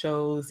halftime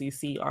shows, you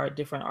see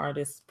different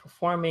artists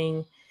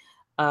performing.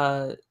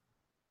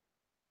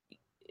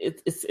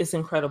 It's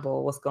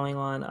incredible what's going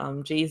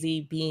on.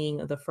 Jay-Z being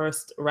the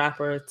first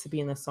rapper to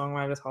be in the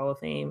Songwriters Hall of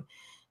Fame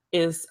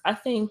is, I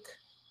think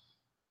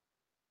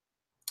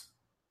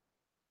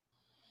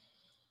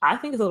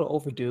it's a little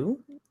overdue,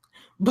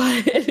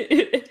 but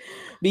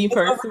me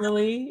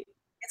personally,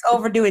 it's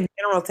overdue in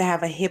general to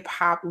have a hip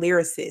hop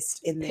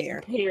lyricist in there.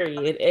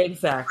 Period.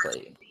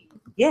 Exactly.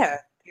 Yeah.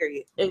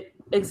 Period.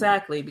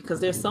 Exactly, because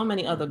there's so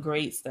many other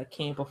greats that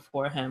came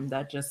before him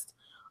that just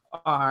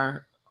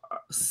are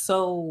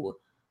so,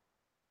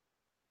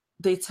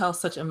 they tell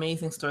such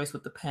amazing stories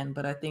with the pen.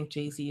 But I think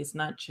Jay-Z is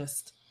not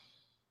just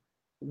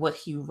what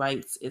he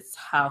writes, it's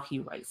how he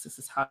writes. This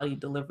is how he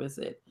delivers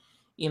it.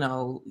 You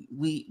know,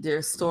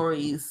 there's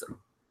stories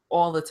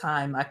all the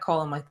time. I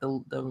call them like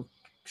the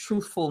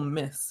truthful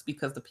myths,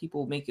 because the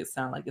people make it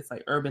sound like it's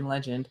like urban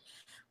legend,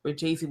 where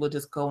Jay-Z will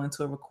just go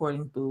into a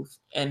recording booth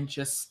and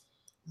just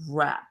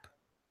rap.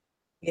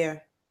 Yeah.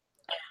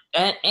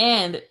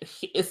 And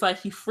it's like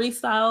he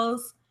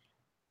freestyles,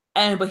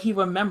 but he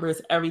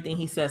remembers everything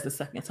he says the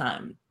second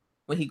time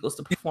when he goes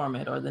to perform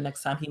it, or the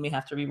next time he may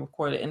have to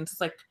re-record it. And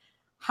it's like,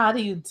 how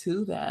do you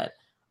do that?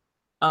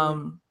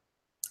 Some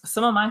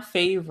of my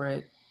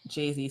favorite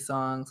Jay-Z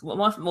songs,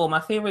 well,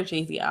 my favorite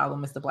Jay-Z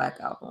album is the Black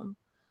Album.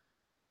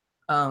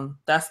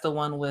 That's the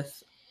one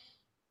with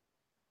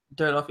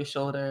Dirt Off Your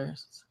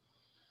Shoulders.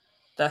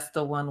 That's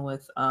the one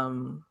with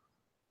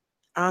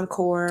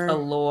Encore.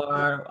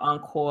 Allure,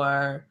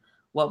 Encore,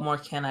 What More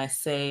Can I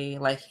Say?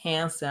 Like,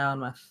 hands down,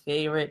 my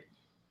favorite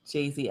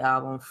Jay-Z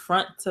album,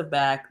 front to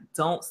back.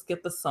 Don't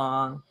skip a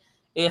song.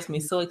 It gets me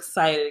so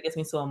excited. It gets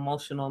me so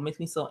emotional. It makes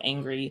me so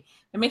angry.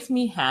 It makes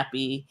me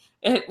happy.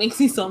 It makes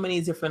me so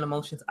many different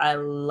emotions. I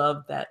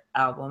love that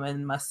album.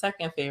 And my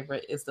second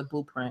favorite is The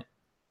Blueprint.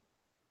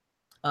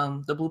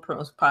 The Blueprint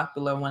was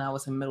popular when I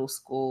was in middle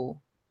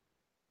school,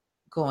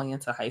 going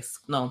into high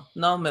school.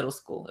 No, middle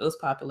school. It was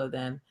popular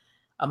then.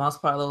 I was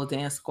part of a little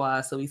dance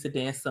squad, so we used to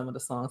dance some of the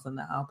songs on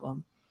the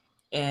album.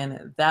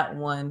 And that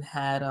one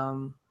had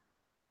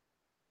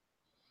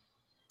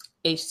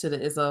H to the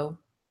Izzo,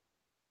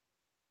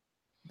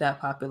 that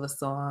popular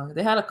song.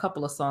 They had a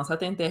couple of songs. I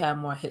think they had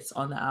more hits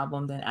on the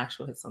album than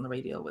actual hits on the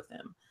radio with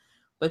him.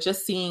 But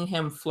just seeing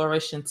him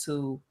flourish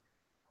into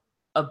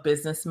a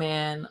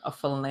businessman, a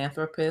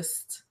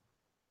philanthropist,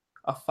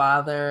 a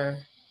father,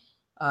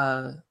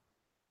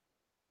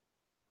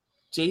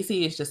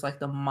 Jay-Z is just like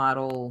the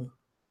model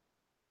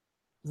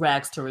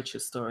rags to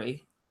riches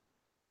story.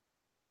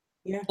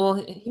 Yeah. Well,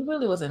 he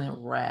really wasn't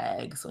in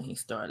rags when he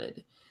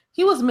started.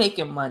 He was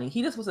making money.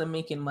 He just wasn't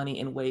making money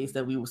in ways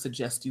that we would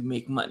suggest you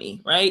make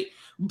money, right?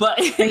 But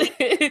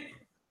yeah,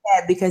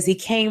 because he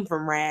came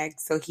from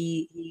rags, so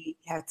he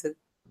had to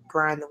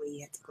grind the way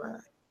he had to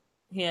grind.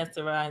 He had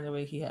to grind the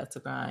way he had to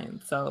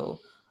grind. So,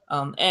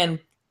 and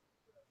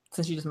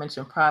since you just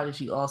mentioned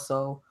Prodigy,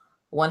 also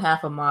one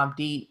half of Mobb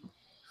Deep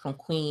from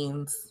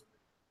Queens.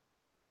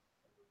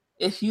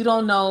 If you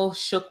don't know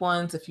Shook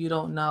Ones, if you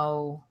don't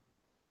know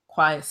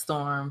Quiet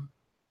Storm,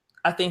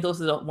 I think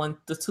those are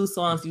the two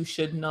songs you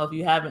should know.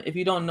 If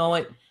you don't know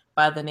it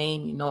by the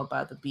name, you know it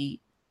by the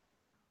beat.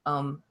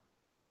 So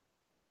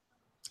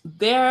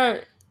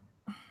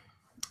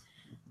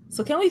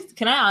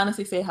can I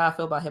honestly say how I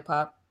feel about hip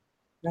hop?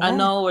 I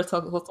know we're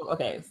talking.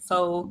 Okay,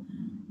 so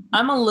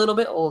I'm a little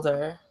bit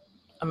older.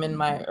 I'm in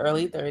my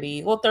early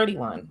 30s. Well,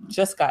 31.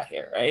 Just got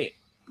here, right?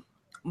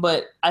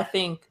 But I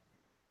think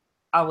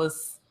I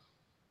was,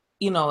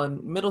 in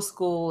middle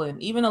school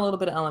and even a little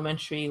bit of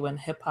elementary when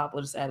hip hop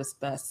was at its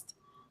best.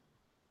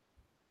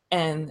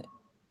 And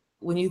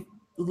when you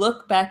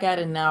look back at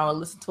it now or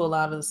listen to a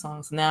lot of the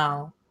songs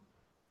now,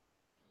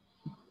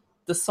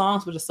 the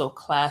songs were just so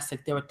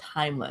classic. They were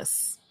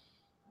timeless.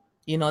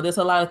 There's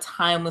a lot of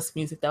timeless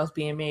music that was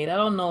being made. I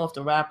don't know if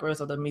the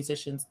rappers or the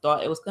musicians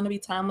thought it was going to be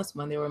timeless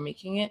when they were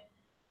making it,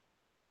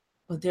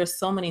 but there's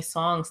so many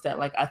songs that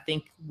I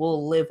think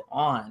will live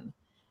on.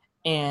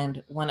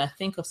 And when I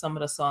think of some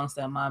of the songs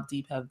that Mobb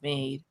Deep have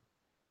made,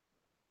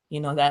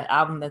 that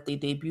album that they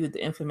debuted,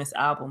 the infamous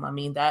album, I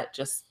mean, that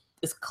just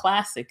is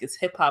classic. It's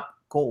hip hop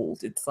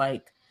gold. It's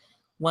like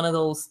one of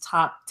those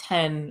top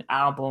 10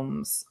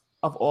 albums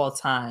of all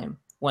time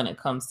when it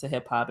comes to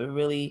hip hop. It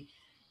really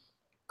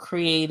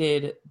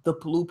created the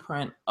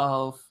blueprint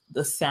of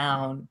the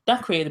sound.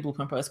 That created the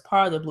blueprint, but it's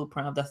part of the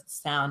blueprint of the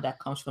sound that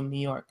comes from New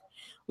York.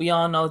 We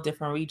all know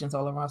different regions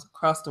all around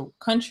across the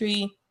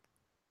country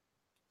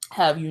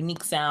have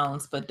unique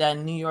sounds, but that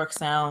New York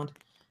sound,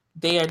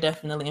 they are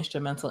definitely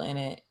instrumental in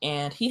it.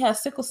 And he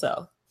has sickle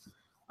cell.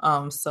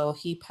 So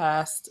he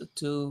passed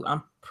to,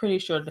 I'm pretty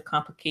sure, the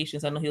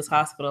complications. I know he was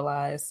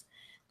hospitalized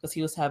because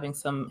he was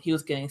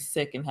getting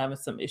sick and having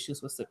some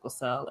issues with sickle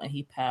cell, and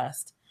he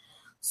passed.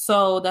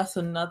 So that's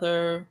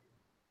another,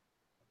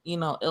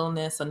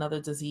 illness,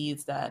 another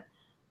disease that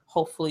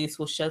hopefully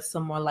will shed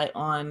some more light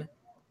on.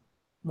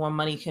 More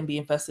money can be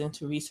invested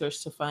into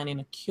research to finding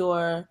a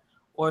cure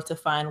or to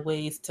find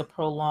ways to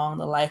prolong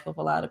the life of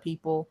a lot of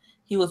people.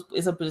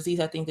 It's a disease,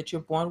 I think, that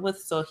you're born with.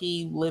 So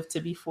he lived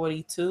to be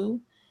 42.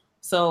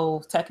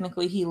 So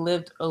technically he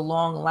lived a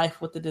long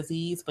life with the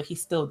disease, but he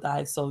still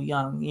died so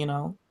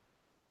young,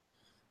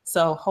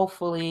 So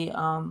hopefully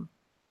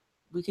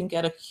we can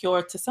get a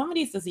cure to some of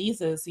these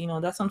diseases.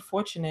 That's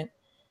unfortunate,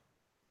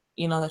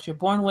 that you're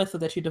born with or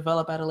that you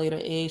develop at a later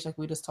age, like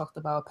we just talked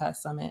about Pat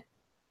Summitt.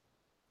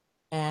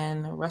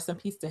 And rest in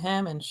peace to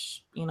him, and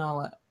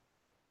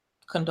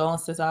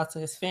condolences out to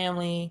his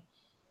family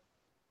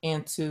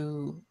and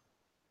to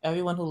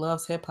everyone who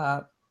loves hip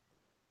hop.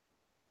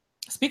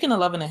 Speaking of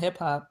loving the hip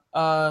hop,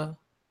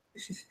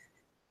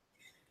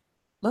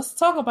 let's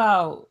talk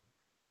about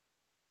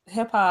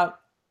hip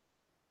hop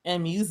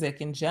and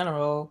music in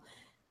general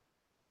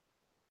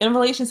in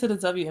relation to the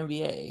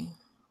WNBA.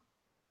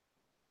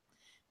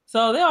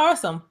 So there are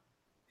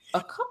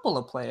a couple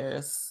of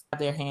players have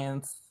their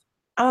hands.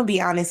 I'm gonna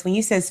be honest. When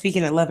you said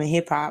speaking of Love and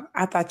Hip Hop,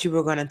 I thought you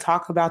were gonna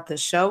talk about the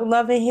show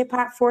Love and Hip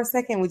Hop for a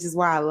second, which is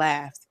why I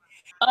laughed.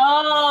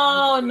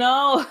 Oh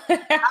no!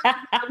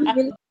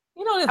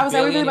 You know, I there's was like,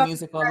 we barely really any about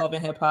music on Love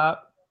and Hip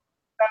Hop.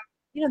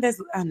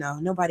 there's I know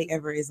nobody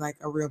ever is like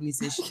a real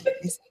musician.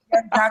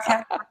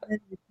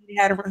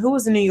 Who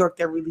was in New York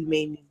that really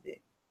made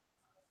music?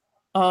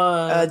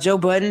 Joe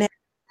Budden had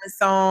a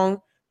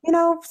song.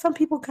 Some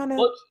people kind of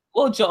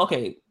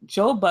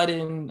Joe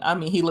Budden. I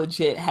mean, he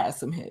legit has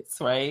some hits,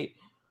 right?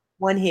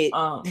 one hit.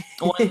 One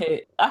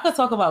hit. I could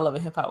talk about Love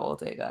and Hip Hop all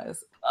day,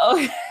 guys.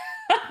 Oh,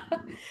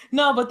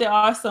 no, but there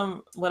are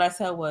some. What I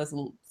said was,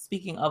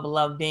 speaking of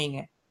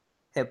loving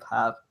hip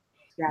hop,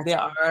 Gotcha. there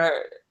are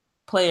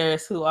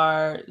players who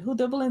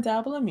dibble and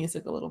dabble in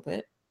music a little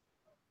bit.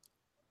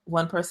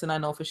 One person I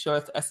know for sure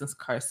is Essence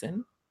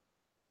Carson.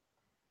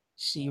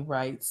 She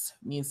writes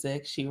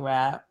music, she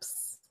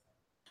raps,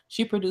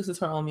 she produces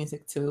her own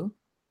music too.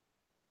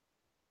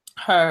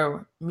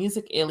 Her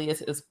music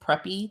alias is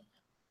Preppy,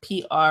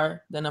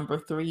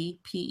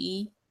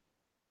 PR3PE.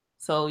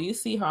 So you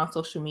see her on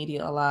social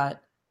media a lot.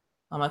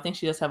 I think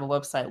she does have a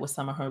website with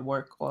some of her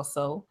work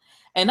also.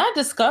 And I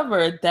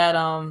discovered that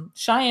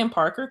Cheyenne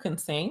Parker can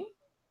sing.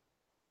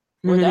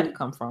 Where'd that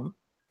come from?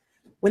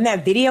 When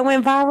that video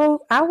went viral,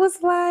 I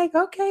was like,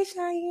 okay,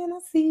 Cheyenne, I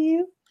see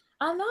you.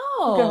 I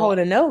know. You can hold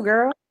a note,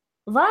 girl.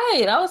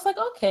 Right. I was like,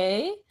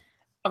 okay.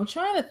 I'm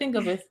trying to think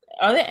of it.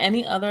 Are there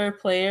any other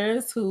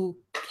players who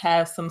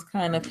have some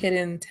kind of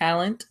hidden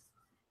talent?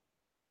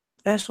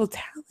 Special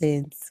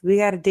talents. We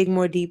got to dig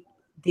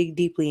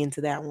deeply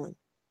into that one.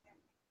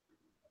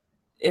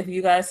 If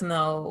you guys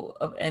know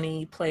of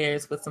any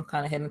players with some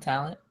kind of hidden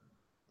talent,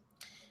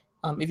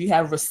 if you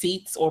have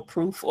receipts or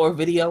proof or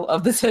video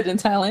of this hidden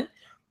talent,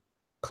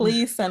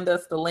 please send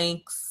us the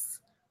links.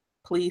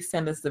 Please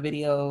send us the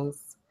videos.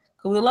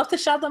 We'd love to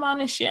shout them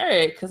out and share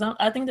it because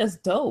I think that's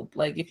dope.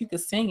 Like if you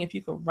could sing, if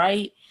you could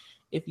write,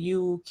 if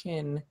you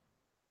can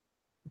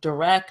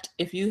direct,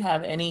 if you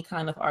have any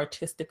kind of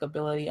artistic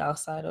ability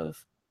outside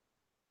of,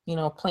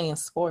 playing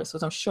sports,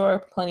 which I'm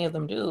sure plenty of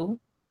them do.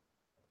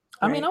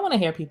 Right. I mean, I want to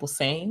hear people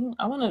sing.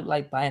 I want to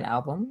buy an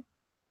album.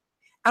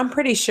 I'm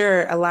pretty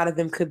sure a lot of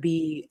them could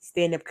be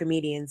stand-up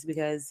comedians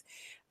because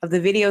of the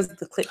videos,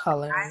 the clips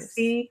I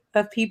see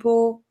of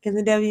people in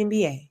the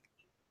WNBA.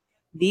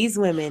 These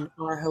women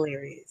are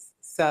hilarious.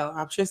 So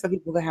I'm sure some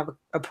people that have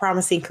a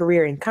promising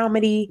career in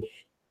comedy.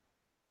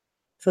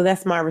 So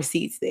that's my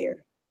receipts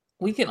there.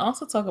 We can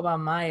also talk about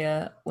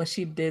Maya when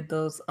she did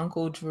those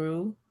Uncle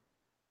Drew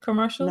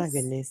commercials. My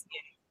goodness.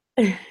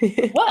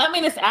 Well, I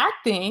mean, it's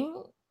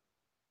acting.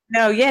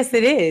 No, yes,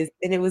 it is.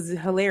 And it was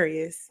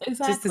hilarious.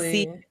 Exactly. Just to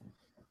see.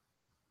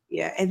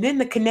 Yeah. And then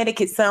the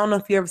Connecticut Sun, I don't know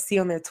if you ever see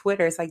on their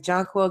Twitter, it's like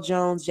Jonquil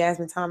Jones,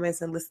 Jasmine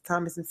Thomas, and Lisa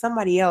Thomas, and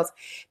somebody else.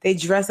 They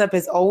dress up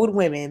as old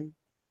women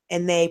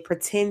and they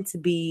pretend to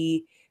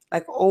be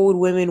like old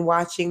women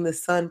watching the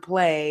Sun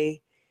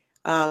play.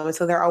 So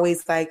they're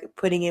always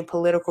putting in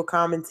political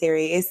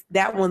commentary.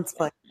 That one's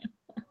fun.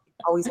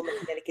 Always on the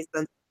Connecticut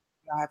Sun.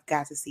 I've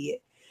got to see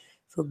it.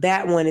 So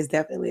that one is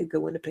definitely a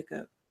good one to pick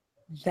up.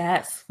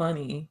 That's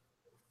funny.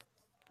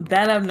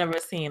 That I've never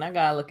seen. I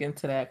gotta look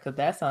into that because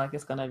that sounds like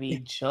it's gonna be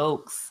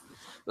jokes.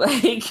 On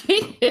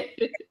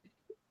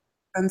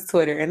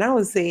Twitter, and I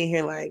was sitting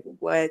here like,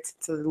 what?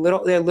 So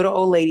they're little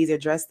old ladies are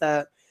dressed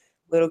up,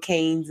 little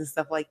canes and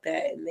stuff like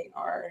that, and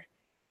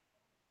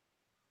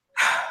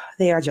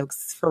they are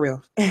jokes for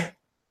real.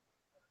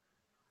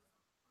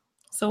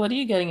 So what are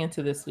you getting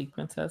into this week,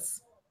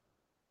 Princess?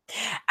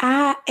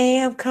 I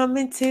am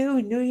coming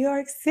to New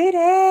York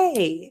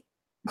City.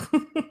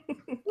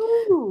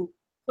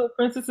 So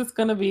Princess is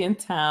going to be in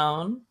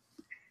town.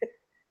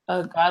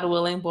 God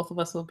willing, both of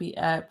us will be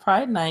at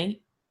Pride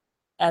Night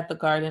at the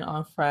Garden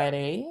on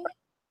Friday.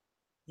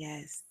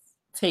 Yes.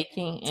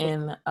 Taking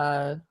in,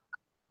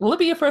 will it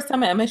be your first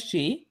time at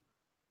MSG?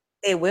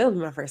 It will be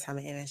my first time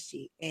at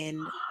MSG.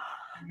 And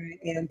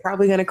I'm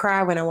probably going to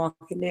cry when I walk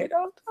in there.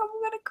 I'm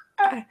going to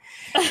cry.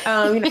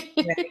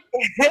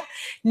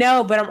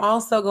 No, but I'm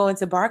also going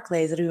to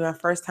Barclays. It'll be my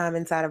first time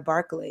inside of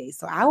Barclays.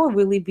 So I will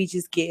really be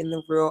just getting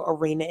the real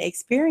arena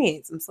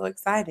experience. I'm so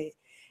excited.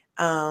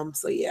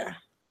 So yeah.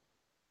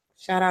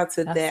 Shout out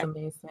to That's them.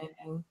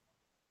 Amazing.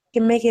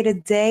 Can make it a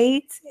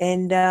date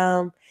and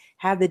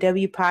have the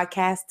W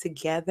podcast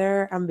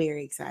together. I'm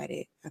very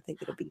excited. I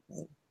think it'll be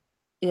fun.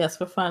 Yes,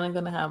 we're finally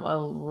going to have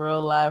a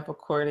real live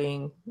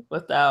recording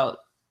without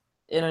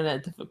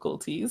internet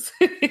difficulties.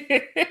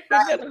 We're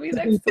going to be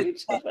next to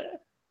each other.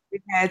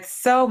 We've had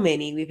so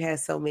many,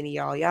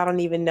 y'all. Y'all don't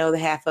even know the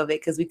half of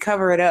it because we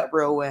cover it up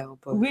real well.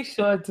 But we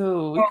sure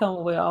do. We come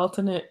up with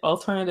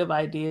alternative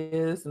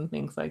ideas and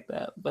things like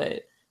that.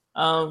 But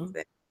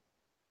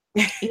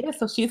yeah,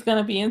 so she's going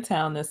to be in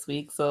town this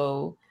week.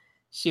 So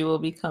she will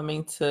be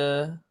coming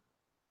to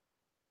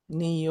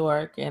New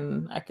York,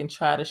 and I can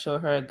try to show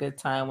her a good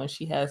time when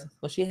she has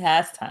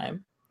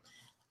time.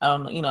 I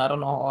don't know, I don't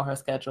know all her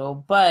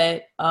schedule,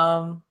 but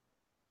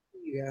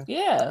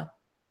yeah.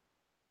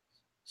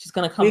 She's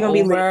gonna come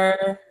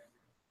over.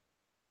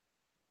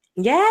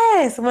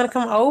 Yes, I'm gonna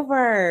come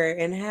over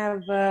and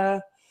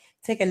have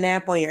take a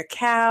nap on your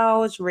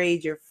couch,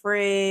 raid your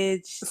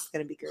fridge. It's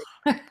gonna be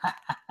great.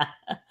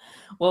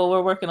 Well,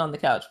 we're working on the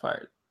couch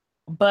part,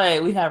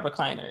 but we have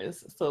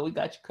recliners, so we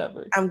got you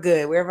covered. I'm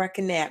good. Wherever I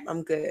can nap,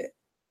 I'm good.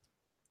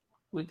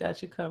 We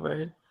got you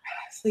covered.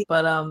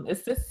 But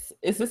is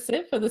this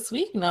it for this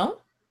week?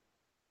 No?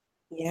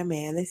 Yeah,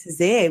 man, this is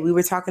it. We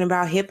were talking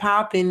about hip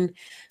hop and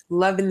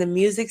loving the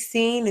music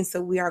scene, and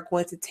so we are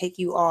going to take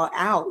you all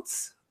out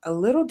a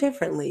little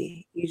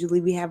differently. Usually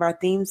we have our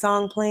theme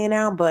song playing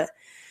out, but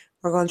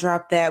we're gonna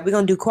drop that. We're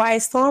gonna do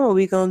Quiet Storm, or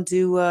we're gonna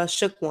do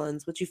Shook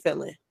Ones. What you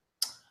feeling?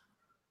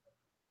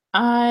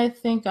 I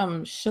think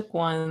Shook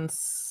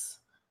Ones.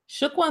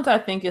 Shook Ones, I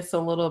think it's a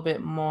little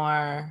bit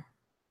more.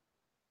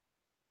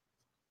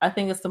 I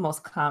think it's the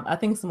most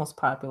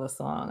popular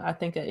song. I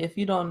think if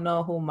you don't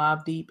know who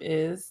Mobb Deep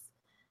is,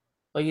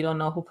 or you don't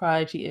know who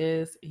Prodigy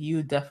is,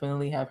 you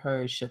definitely have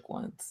heard Shook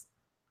Ones.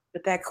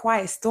 But that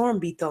Quiet Storm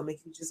beat don't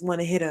make you just want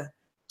to hit a.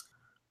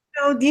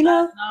 You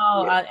know?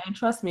 No, and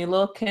trust me,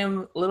 Lil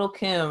Kim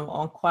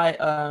on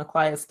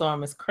Quiet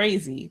Storm is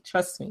crazy.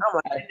 Trust me. Oh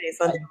my goodness,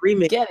 on the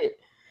remix. Get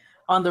it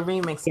on the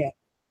remix. Yeah.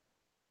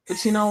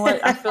 But you know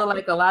what? I feel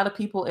like a lot of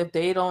people, if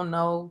they don't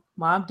know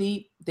Mobb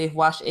Deep, they've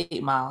watched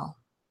 8 Mile,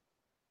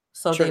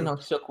 so True. They know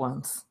Shook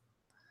Ones.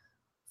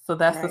 So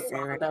that's the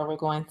song that we're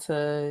going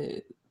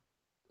to,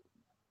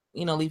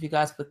 leave you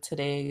guys with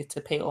today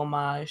to pay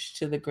homage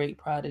to the great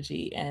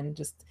Prodigy and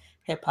just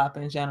hip hop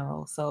in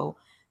general. So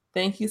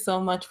thank you so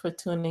much for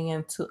tuning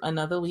in to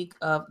another week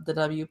of the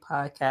W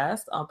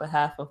Podcast. On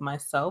behalf of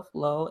myself,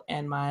 Lo,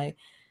 and my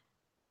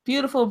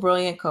beautiful,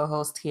 brilliant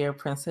co-host here,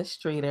 Princess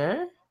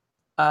Streeter.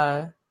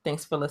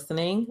 Thanks for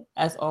listening.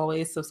 As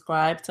always,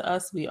 subscribe to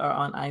us. We are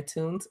on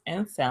iTunes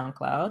and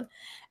SoundCloud.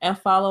 And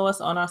follow us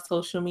on our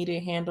social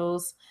media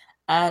handles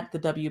at the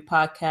W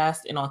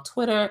Podcast and on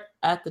Twitter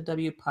at the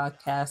W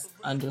Podcast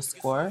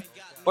 _.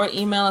 Or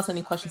email us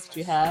any questions that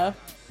you have,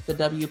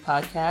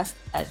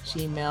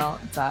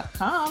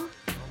 thewpodcast@gmail.com.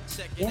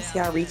 Yes,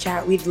 y'all reach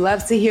out. We'd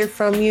love to hear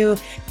from you.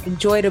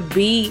 Enjoy the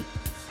beat.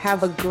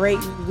 Have a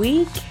great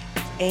week.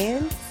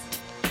 And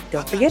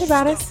don't forget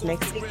about us.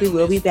 Next week we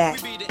will be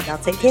back. Y'all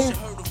take care.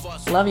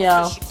 Love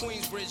y'all.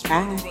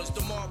 Bye.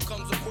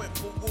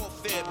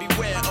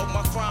 Beware of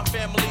my crime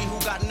family who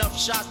got enough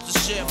shots to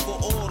share for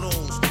all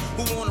those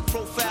who want to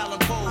profile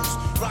and pose.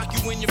 Rock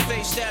you in your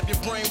face, stab your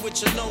brain with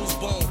your nose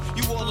bone.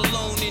 You all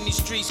alone in these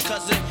streets,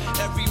 cousin.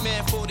 Every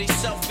man for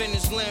theyself in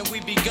his land, we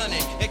be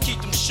gunning. And keep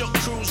them shook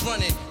crews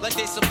running like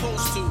they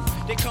supposed to.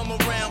 They come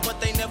around, but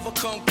they never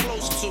come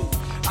close to.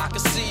 I can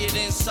see it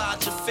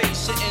inside your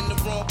face, you're in the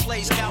wrong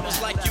place.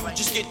 Cowards like you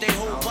just get their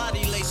whole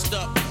body laced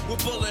up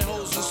with bullet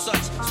holes and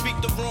such. Speak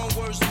the wrong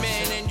words,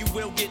 man, and you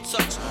will get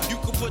touched. You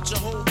could put your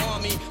whole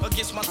army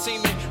against my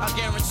team, and I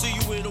guarantee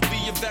you it'll be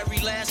your very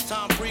last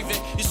time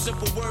breathing. Your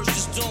simple words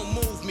just don't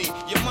move me.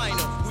 You're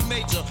minor, we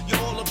major.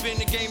 You're all up in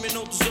the game and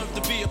don't deserve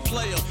to be a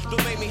player.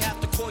 Don't make me have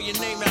to call your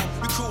name out.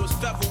 Your crew is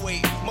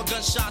featherweight. My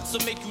gunshots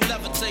will make you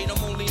levitate.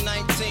 I'm only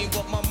 19,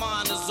 but my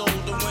mind is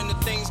older. When the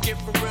things get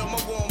for real,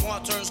 my warm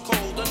heart turns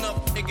cold.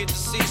 Another nigga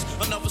deceased,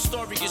 another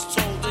story gets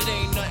told. It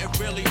ain't nothing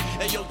really.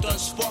 And yo, done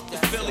sparked the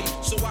Philly,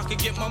 so I could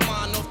get my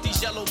mind off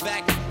these yellow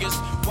back niggas.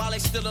 While they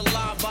still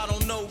alive, I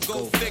don't know.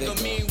 Go figure.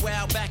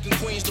 Meanwhile, back in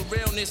Queens, the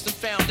realness and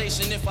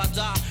foundation. If I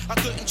die, I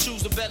couldn't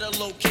choose a better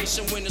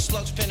location. When the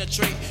slugs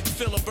penetrate,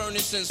 feel a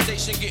burning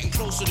sensation, getting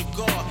closer to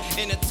God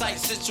in a tight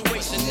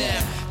situation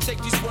now. Take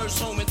these words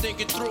home and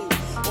think it through,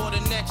 or the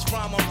next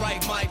rhyme I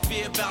write might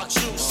be about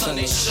you. Son,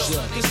 they shook.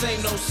 Cause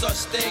ain't no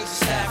such things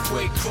as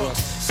halfway crooks.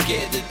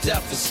 Scared to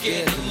death and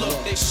scared to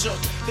look. They shook.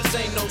 Cause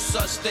ain't no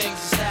such things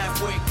as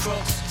halfway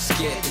crooks.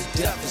 Scared to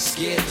death and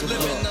scared to look.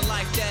 Living the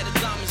life that is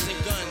diamonds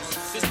and guns.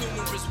 There's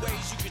numerous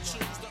ways you could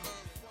choose.